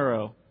and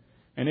marrow,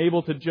 and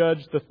able to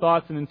judge the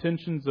thoughts and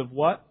intentions of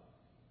what?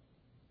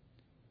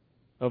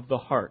 Of the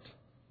heart.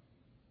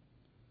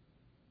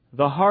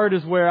 The heart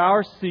is where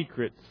our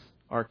secrets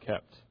are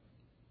kept.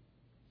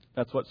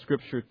 That's what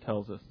Scripture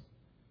tells us.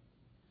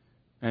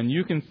 And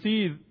you can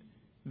see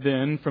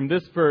then from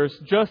this verse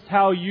just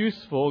how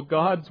useful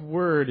God's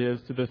Word is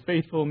to the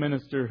faithful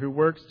minister who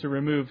works to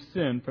remove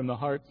sin from the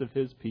hearts of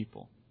His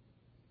people.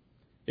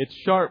 It's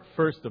sharp,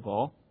 first of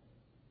all,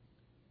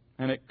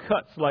 and it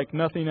cuts like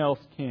nothing else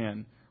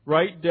can,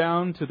 right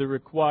down to the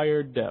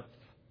required depth,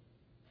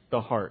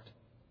 the heart.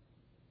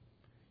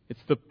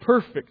 It's the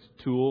perfect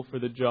tool for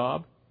the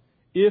job,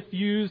 if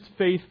used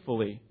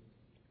faithfully.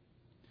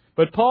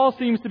 But Paul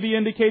seems to be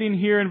indicating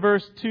here in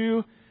verse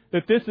 2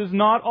 that this is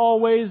not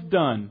always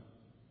done.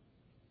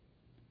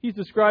 He's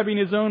describing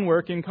his own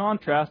work in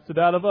contrast to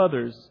that of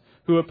others,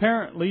 who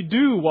apparently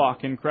do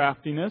walk in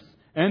craftiness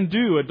and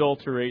do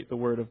adulterate the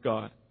Word of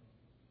God.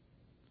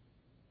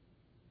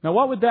 Now,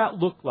 what would that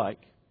look like?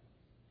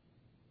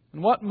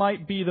 And what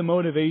might be the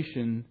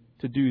motivation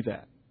to do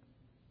that?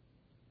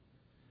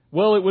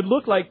 Well, it would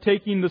look like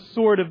taking the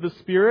sword of the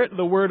Spirit,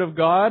 the Word of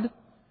God,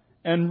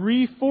 and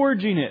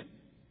reforging it,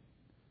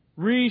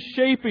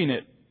 reshaping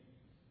it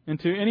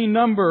into any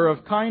number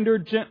of kinder,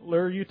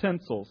 gentler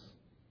utensils.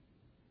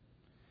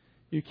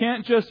 You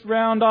can't just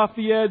round off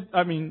the edge.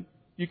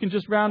 You can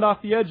just round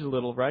off the edge a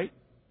little, right?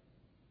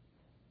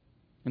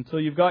 Until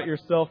you've got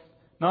yourself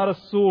not a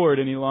sword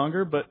any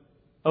longer, but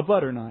a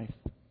butter knife.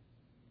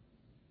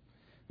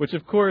 Which,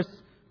 of course,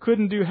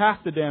 couldn't do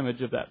half the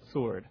damage of that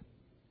sword.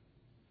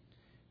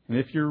 And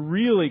if you're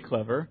really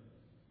clever,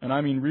 and I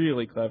mean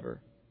really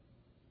clever,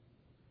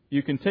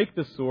 you can take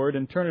the sword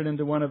and turn it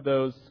into one of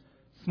those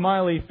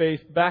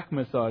smiley-faced back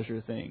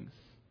massager things.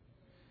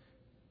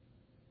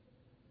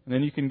 And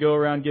then you can go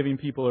around giving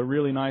people a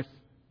really nice,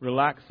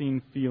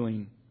 relaxing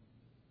feeling.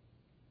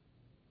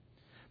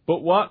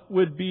 But what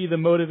would be the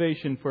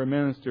motivation for a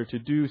minister to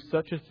do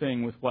such a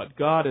thing with what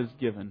God has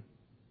given?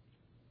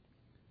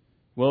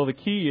 Well, the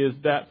key is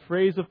that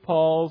phrase of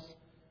Paul's,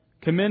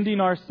 commending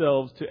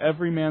ourselves to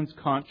every man's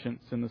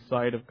conscience in the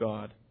sight of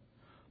God.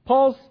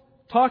 Paul's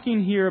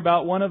talking here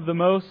about one of the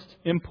most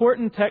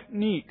important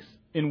techniques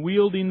in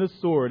wielding the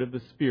sword of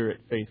the Spirit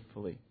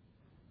faithfully.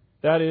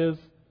 That is,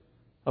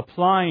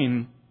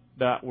 applying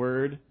that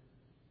word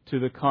to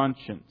the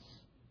conscience.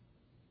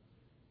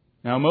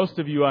 Now, most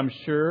of you, I'm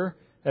sure,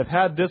 have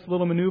had this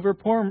little maneuver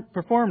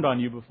performed on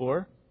you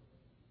before.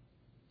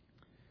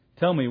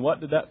 Tell me,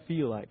 what did that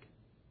feel like?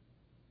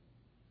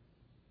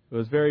 It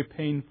was very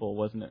painful,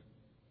 wasn't it?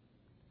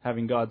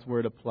 Having God's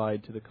Word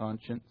applied to the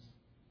conscience.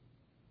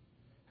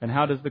 And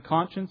how does the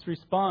conscience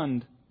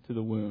respond to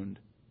the wound?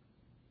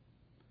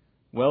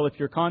 Well, if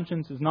your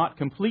conscience is not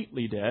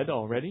completely dead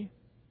already,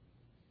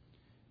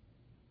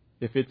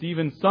 if it's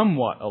even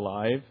somewhat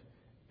alive,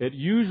 it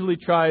usually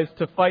tries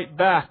to fight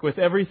back with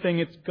everything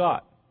it's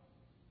got.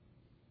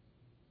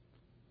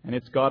 And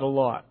it's got a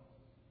lot.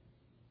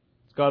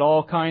 It's got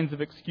all kinds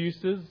of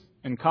excuses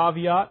and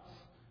caveats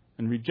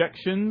and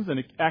rejections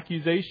and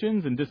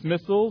accusations and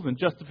dismissals and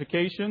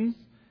justifications.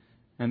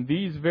 And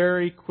these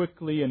very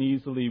quickly and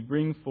easily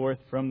bring forth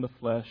from the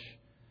flesh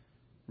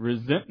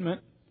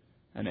resentment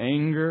and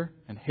anger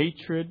and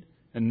hatred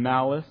and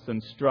malice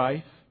and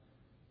strife,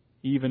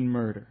 even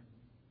murder.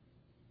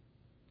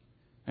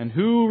 And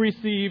who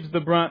receives the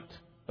brunt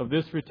of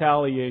this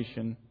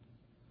retaliation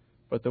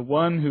but the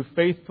one who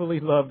faithfully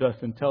loved us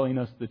in telling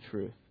us the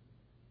truth?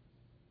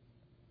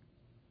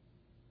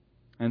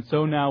 And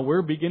so now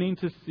we're beginning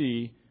to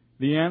see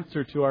the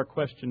answer to our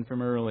question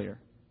from earlier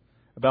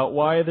about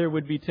why there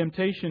would be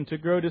temptation to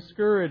grow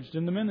discouraged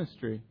in the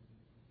ministry.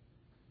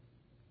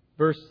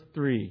 Verse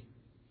 3,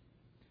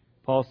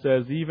 Paul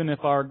says, even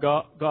if our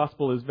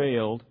gospel is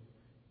veiled,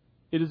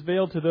 it is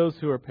veiled to those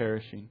who are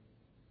perishing.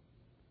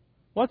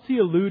 What's he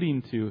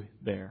alluding to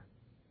there?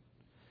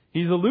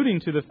 He's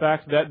alluding to the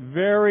fact that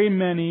very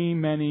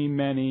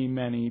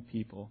many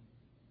people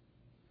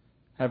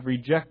have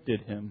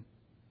rejected him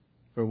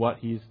for what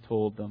he's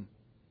told them,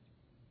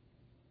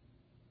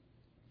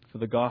 for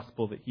the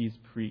gospel that he's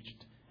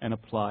preached and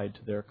applied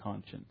to their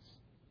conscience.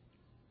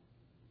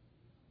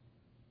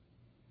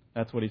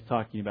 That's what he's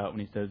talking about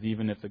when he says,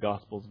 even if the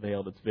gospel's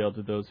veiled, it's veiled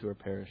to those who are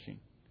perishing.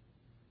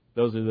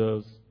 Those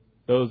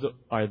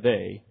are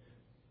they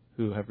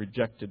who have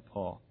rejected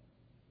Paul.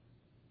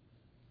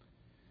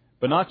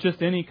 But not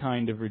just any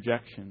kind of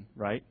rejection,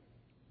 right?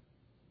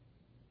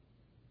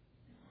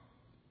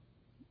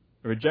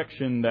 A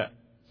rejection that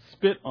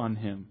spit on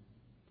him,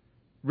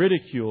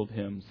 ridiculed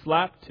him,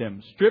 slapped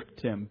him,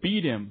 stripped him,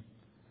 beat him,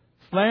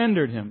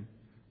 slandered him,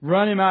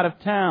 run him out of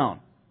town,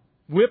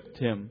 whipped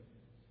him,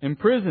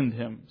 imprisoned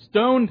him,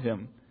 stoned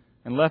him,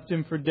 and left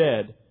him for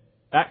dead.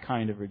 That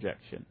kind of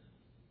rejection.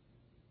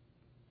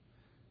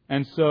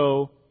 And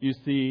so, you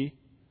see,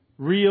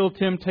 real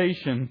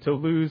temptation to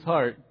lose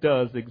heart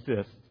does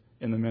exist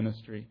in the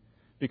ministry.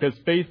 Because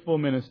faithful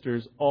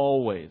ministers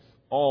always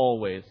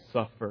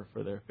suffer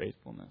for their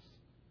faithfulness.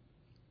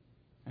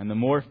 And the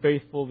more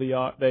faithful they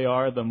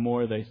are, the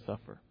more they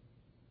suffer.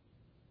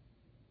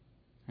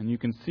 And you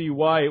can see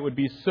why it would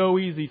be so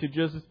easy to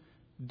just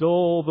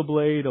dull the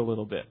blade a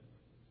little bit.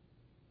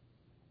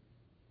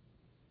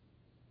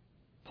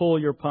 Pull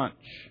your punch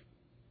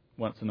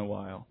once in a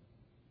while.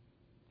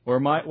 Or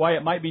why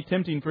it might be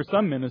tempting for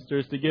some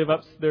ministers to give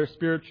up their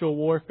spiritual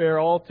warfare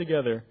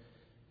altogether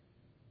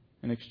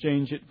and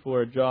exchange it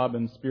for a job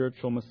in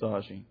spiritual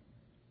massaging.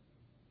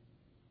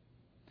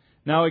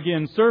 Now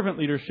again, servant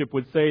leadership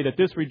would say that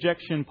this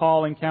rejection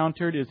Paul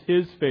encountered is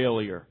his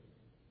failure.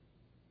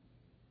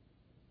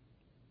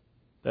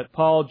 That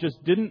Paul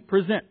just didn't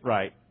present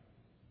right.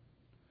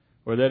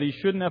 Or that he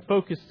shouldn't have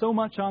focused so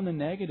much on the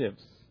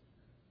negatives.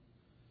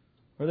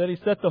 Or that he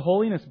set the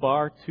holiness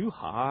bar too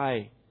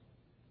high.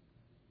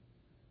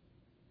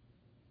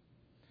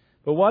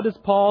 But what does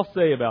Paul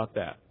say about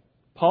that?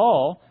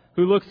 Paul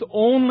who looks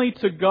only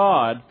to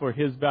God for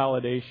his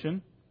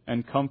validation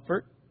and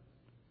comfort,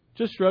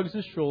 just shrugs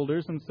his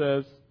shoulders and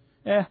says,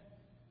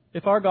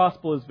 if our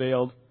gospel is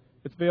veiled,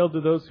 it's veiled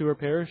to those who are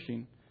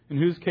perishing, in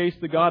whose case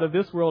the God of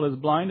this world has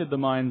blinded the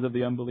minds of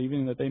the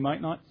unbelieving that they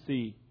might not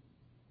see.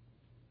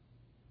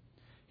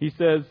 He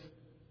says,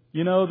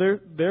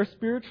 they're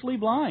spiritually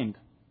blind.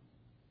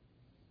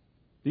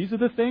 These are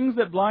the things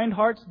that blind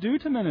hearts do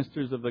to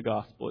ministers of the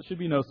gospel. It should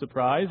be no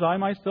surprise. I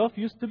myself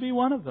used to be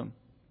one of them,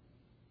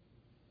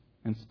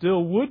 and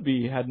still would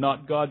be had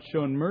not God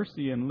shown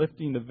mercy in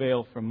lifting the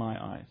veil from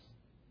my eyes.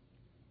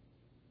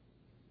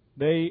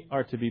 They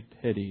are to be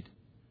pitied,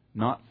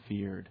 not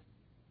feared.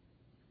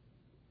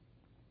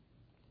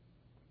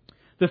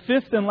 The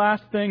fifth and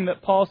last thing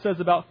that Paul says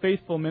about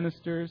faithful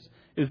ministers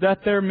is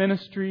that their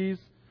ministries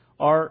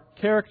are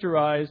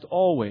characterized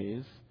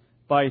always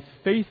by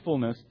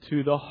faithfulness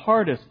to the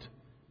hardest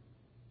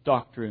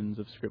doctrines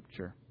of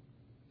Scripture.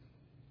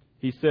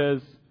 He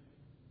says,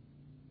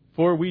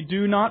 "For we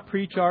do not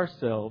preach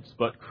ourselves,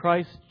 but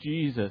Christ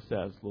Jesus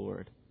as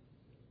Lord."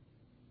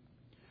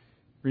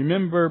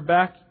 Remember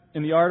back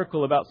in the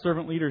article about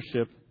servant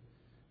leadership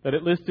that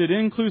it listed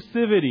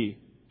inclusivity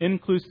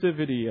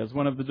as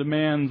one of the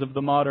demands of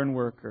the modern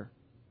worker.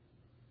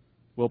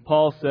 Well,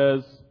 Paul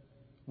says,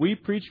 we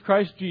preach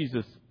Christ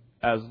Jesus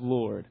as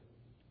Lord.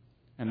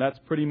 And that's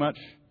pretty much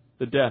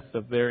the death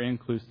of their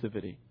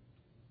inclusivity.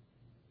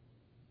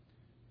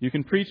 You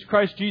can preach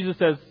Christ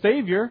Jesus as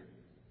Savior,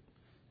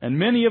 and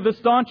many of the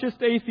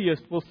staunchest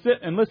atheists will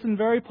sit and listen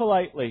very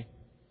politely,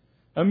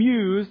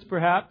 amused,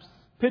 perhaps,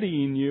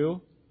 pitying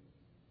you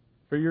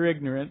for your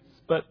ignorance,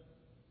 but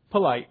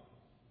polite.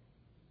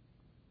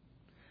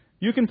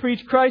 You can preach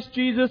Christ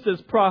Jesus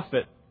as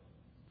prophet,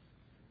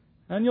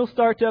 and you'll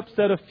start to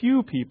upset a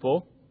few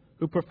people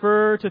who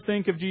prefer to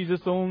think of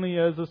Jesus only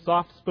as a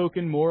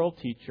soft-spoken moral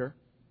teacher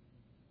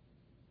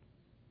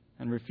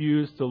and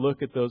refuse to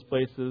look at those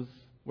places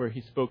where He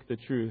spoke the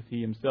truth,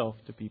 He Himself,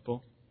 to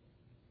people.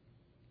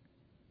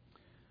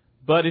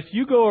 But if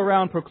you go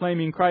around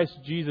proclaiming Christ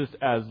Jesus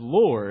as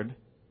Lord,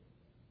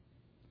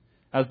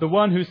 as the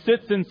one who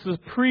sits in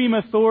supreme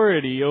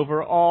authority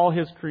over all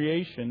His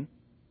creation,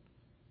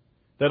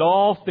 that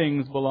all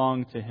things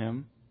belong to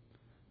Him,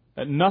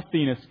 that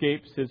nothing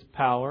escapes His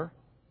power,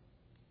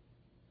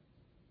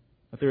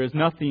 that there is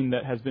nothing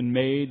that has been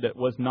made that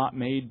was not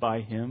made by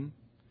Him,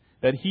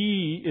 that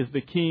He is the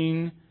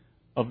King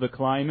of the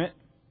climate,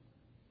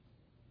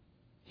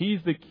 He's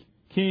the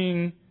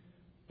King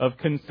of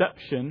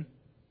conception,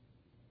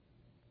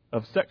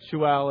 of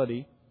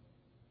sexuality,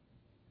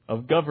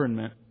 of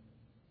government,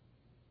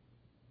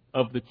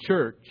 of the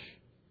church,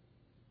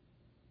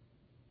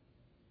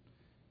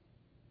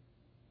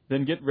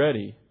 then get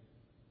ready.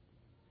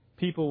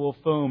 People will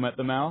foam at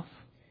the mouth,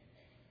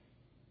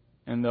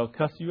 and they'll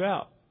cuss you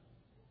out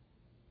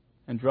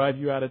and drive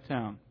you out of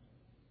town.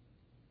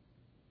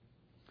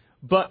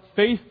 But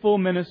faithful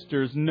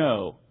ministers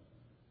know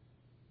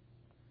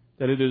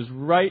that it is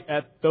right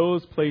at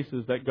those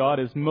places that God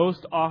is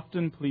most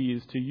often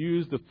pleased to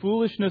use the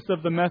foolishness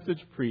of the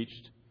message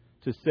preached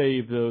to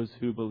save those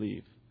who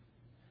believe.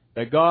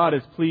 That God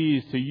is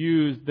pleased to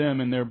use them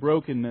in their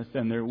brokenness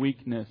and their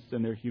weakness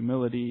and their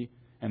humility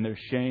and their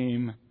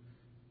shame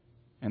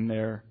and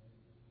their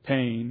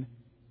pain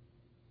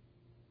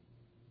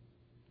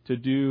to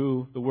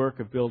do the work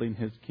of building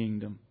His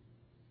kingdom.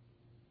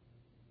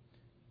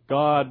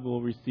 God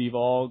will receive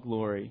all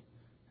glory,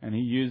 and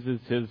He uses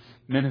His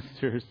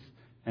ministers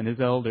and His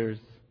elders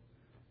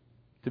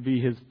to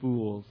be His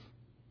fools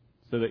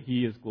so that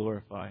He is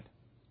glorified.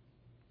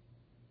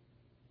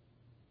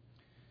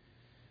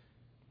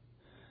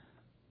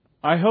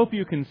 I hope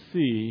you can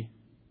see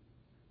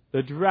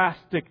the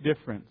drastic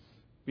difference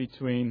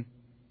between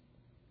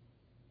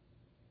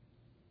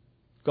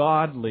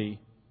godly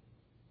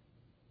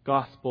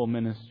gospel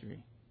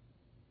ministry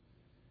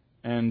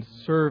and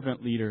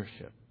servant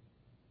leadership.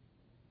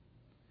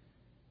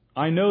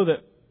 I know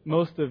that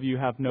most of you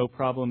have no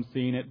problem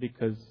seeing it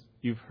because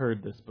you've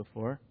heard this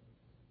before.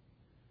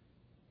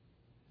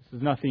 This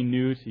is nothing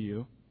new to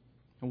you.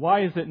 And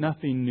why is it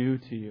nothing new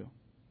to you?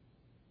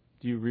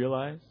 Do you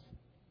realize?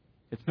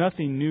 It's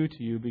nothing new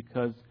to you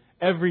because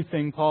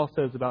everything Paul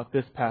says about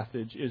this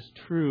passage is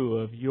true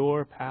of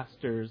your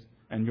pastors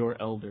and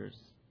your elders.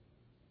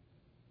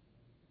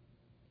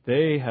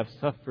 They have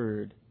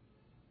suffered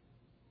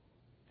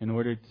in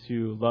order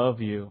to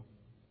love you.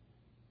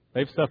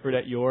 They've suffered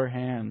at your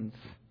hands.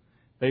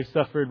 They've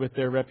suffered with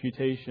their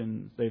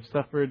reputations. They've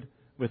suffered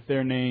with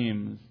their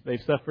names.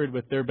 They've suffered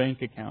with their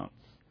bank accounts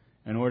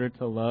in order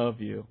to love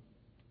you.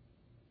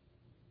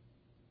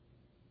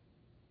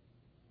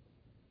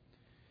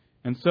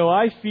 And so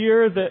I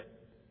fear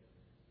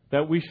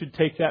that we should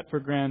take that for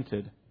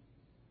granted.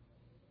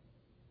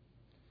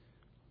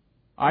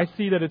 I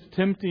see that it's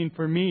tempting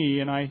for me,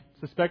 and I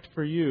suspect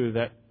for you,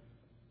 that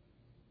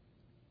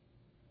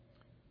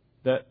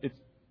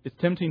it's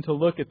tempting to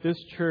look at this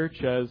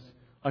church as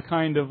a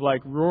kind of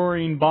like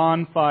roaring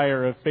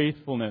bonfire of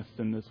faithfulness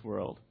in this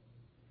world.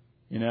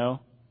 You know?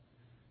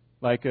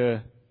 Like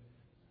a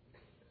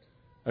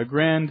a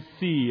grand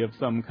sea of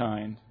some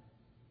kind.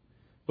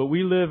 But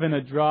we live in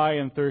a dry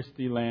and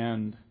thirsty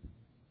land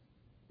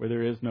where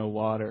there is no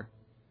water.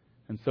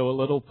 And so a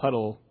little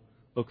puddle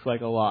looks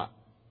like a lot.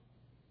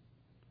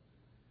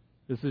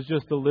 This is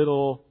just a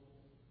little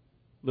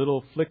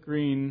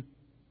flickering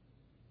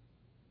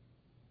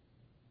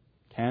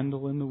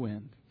candle in the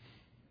wind.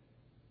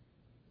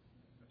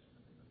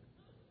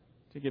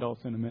 To get all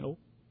sentimental.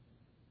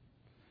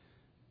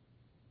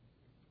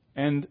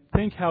 And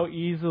think how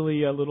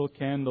easily a little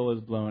candle is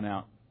blown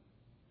out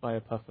by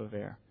a puff of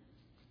air.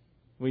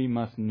 We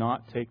must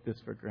not take this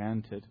for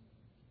granted.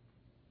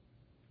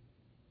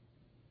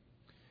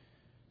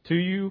 To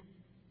you,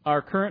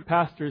 our current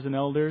pastors and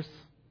elders,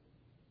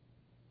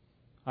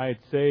 I'd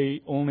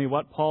say only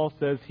what Paul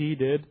says he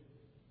did.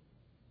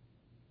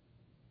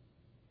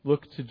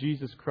 Look to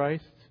Jesus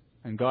Christ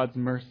and God's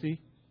mercy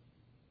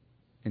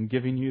in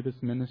giving you this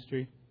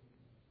ministry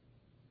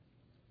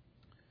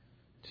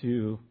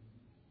to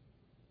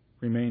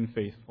remain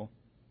faithful.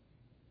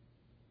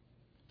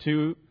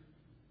 To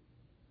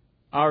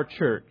our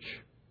church,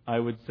 I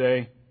would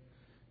say,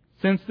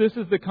 since this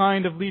is the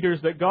kind of leaders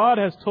that God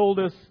has told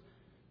us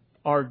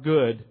are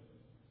good,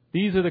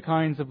 these are the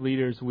kinds of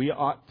leaders we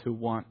ought to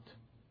want.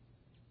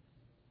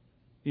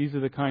 These are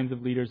the kinds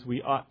of leaders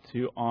we ought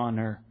to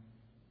honor.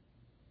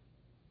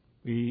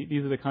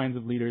 These are the kinds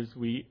of leaders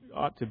we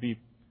ought to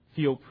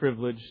feel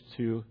privileged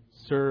to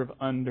serve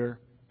under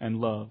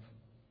and love.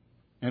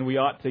 And we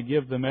ought to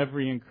give them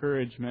every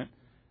encouragement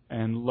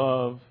and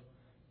love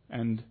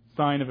and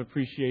sign of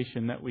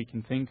appreciation that we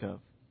can think of.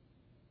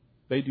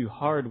 They do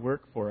hard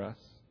work for us.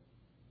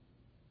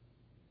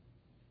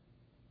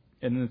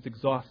 And it's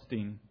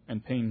exhausting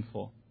and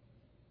painful.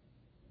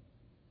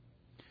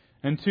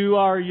 And to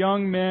our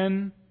young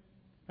men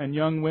and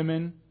young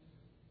women,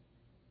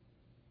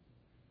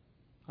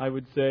 I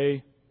would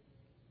say,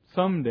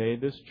 someday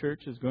this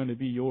church is going to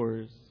be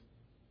yours.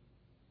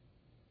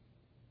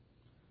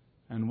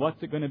 And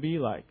what's it going to be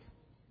like?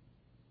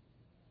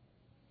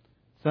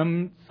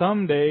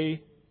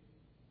 Someday,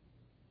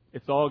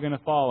 it's all going to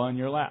fall on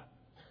your lap.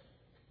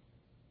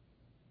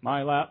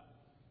 My lap,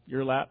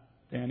 your lap,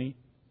 Danny,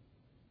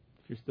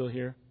 if you're still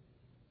here.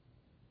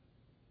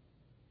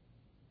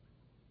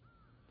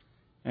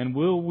 And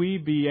will we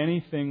be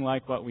anything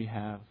like what we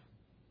have?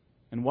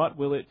 And what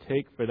will it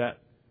take for that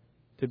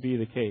to be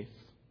the case?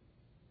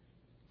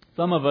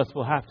 Some of us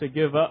will have to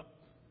give up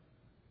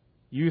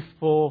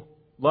youthful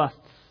lusts,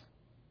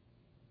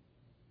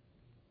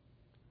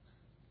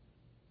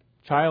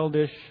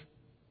 childish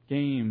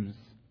games.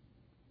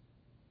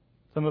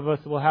 Some of us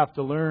will have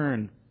to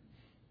learn.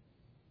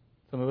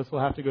 Some of us will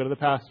have to go to the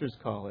pastor's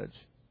college.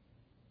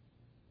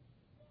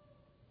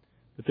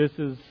 But this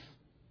is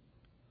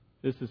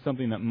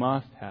something that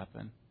must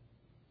happen.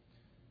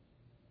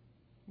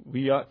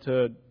 We ought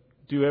to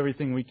do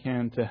everything we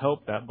can to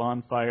help that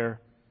bonfire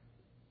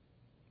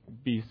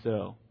be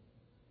so,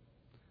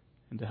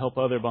 and to help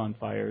other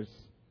bonfires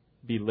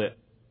be lit.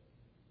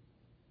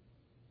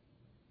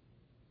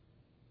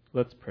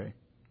 Let's pray.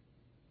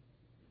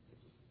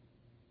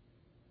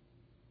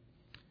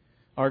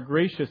 Our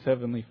gracious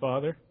Heavenly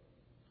Father,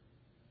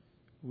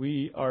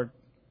 we are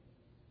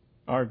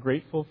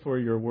grateful for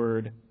your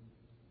word.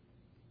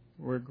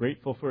 We're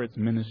grateful for its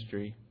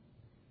ministry.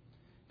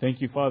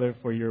 Thank you, Father,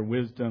 for your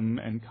wisdom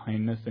and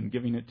kindness in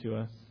giving it to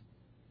us.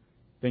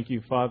 Thank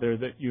you, Father,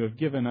 that you have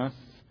given us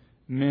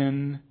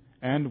men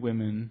and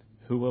women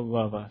who will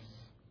love us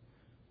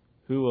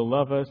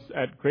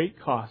at great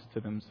cost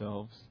to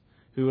themselves,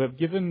 who have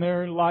given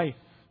their life,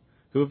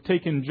 who have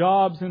taken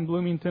jobs in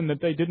Bloomington that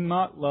they did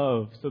not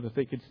love so that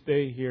they could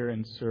stay here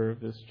and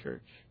serve this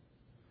church.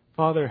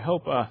 Father,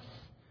 help us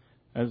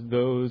as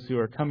those who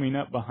are coming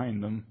up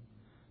behind them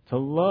to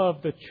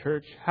love the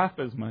church half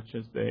as much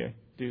as they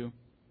do.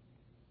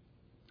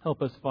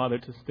 Help us, Father,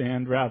 to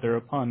stand rather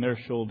upon their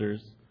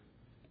shoulders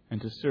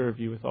and to serve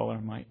you with all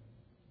our might.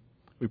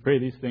 We pray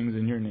these things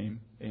in your name.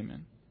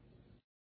 Amen.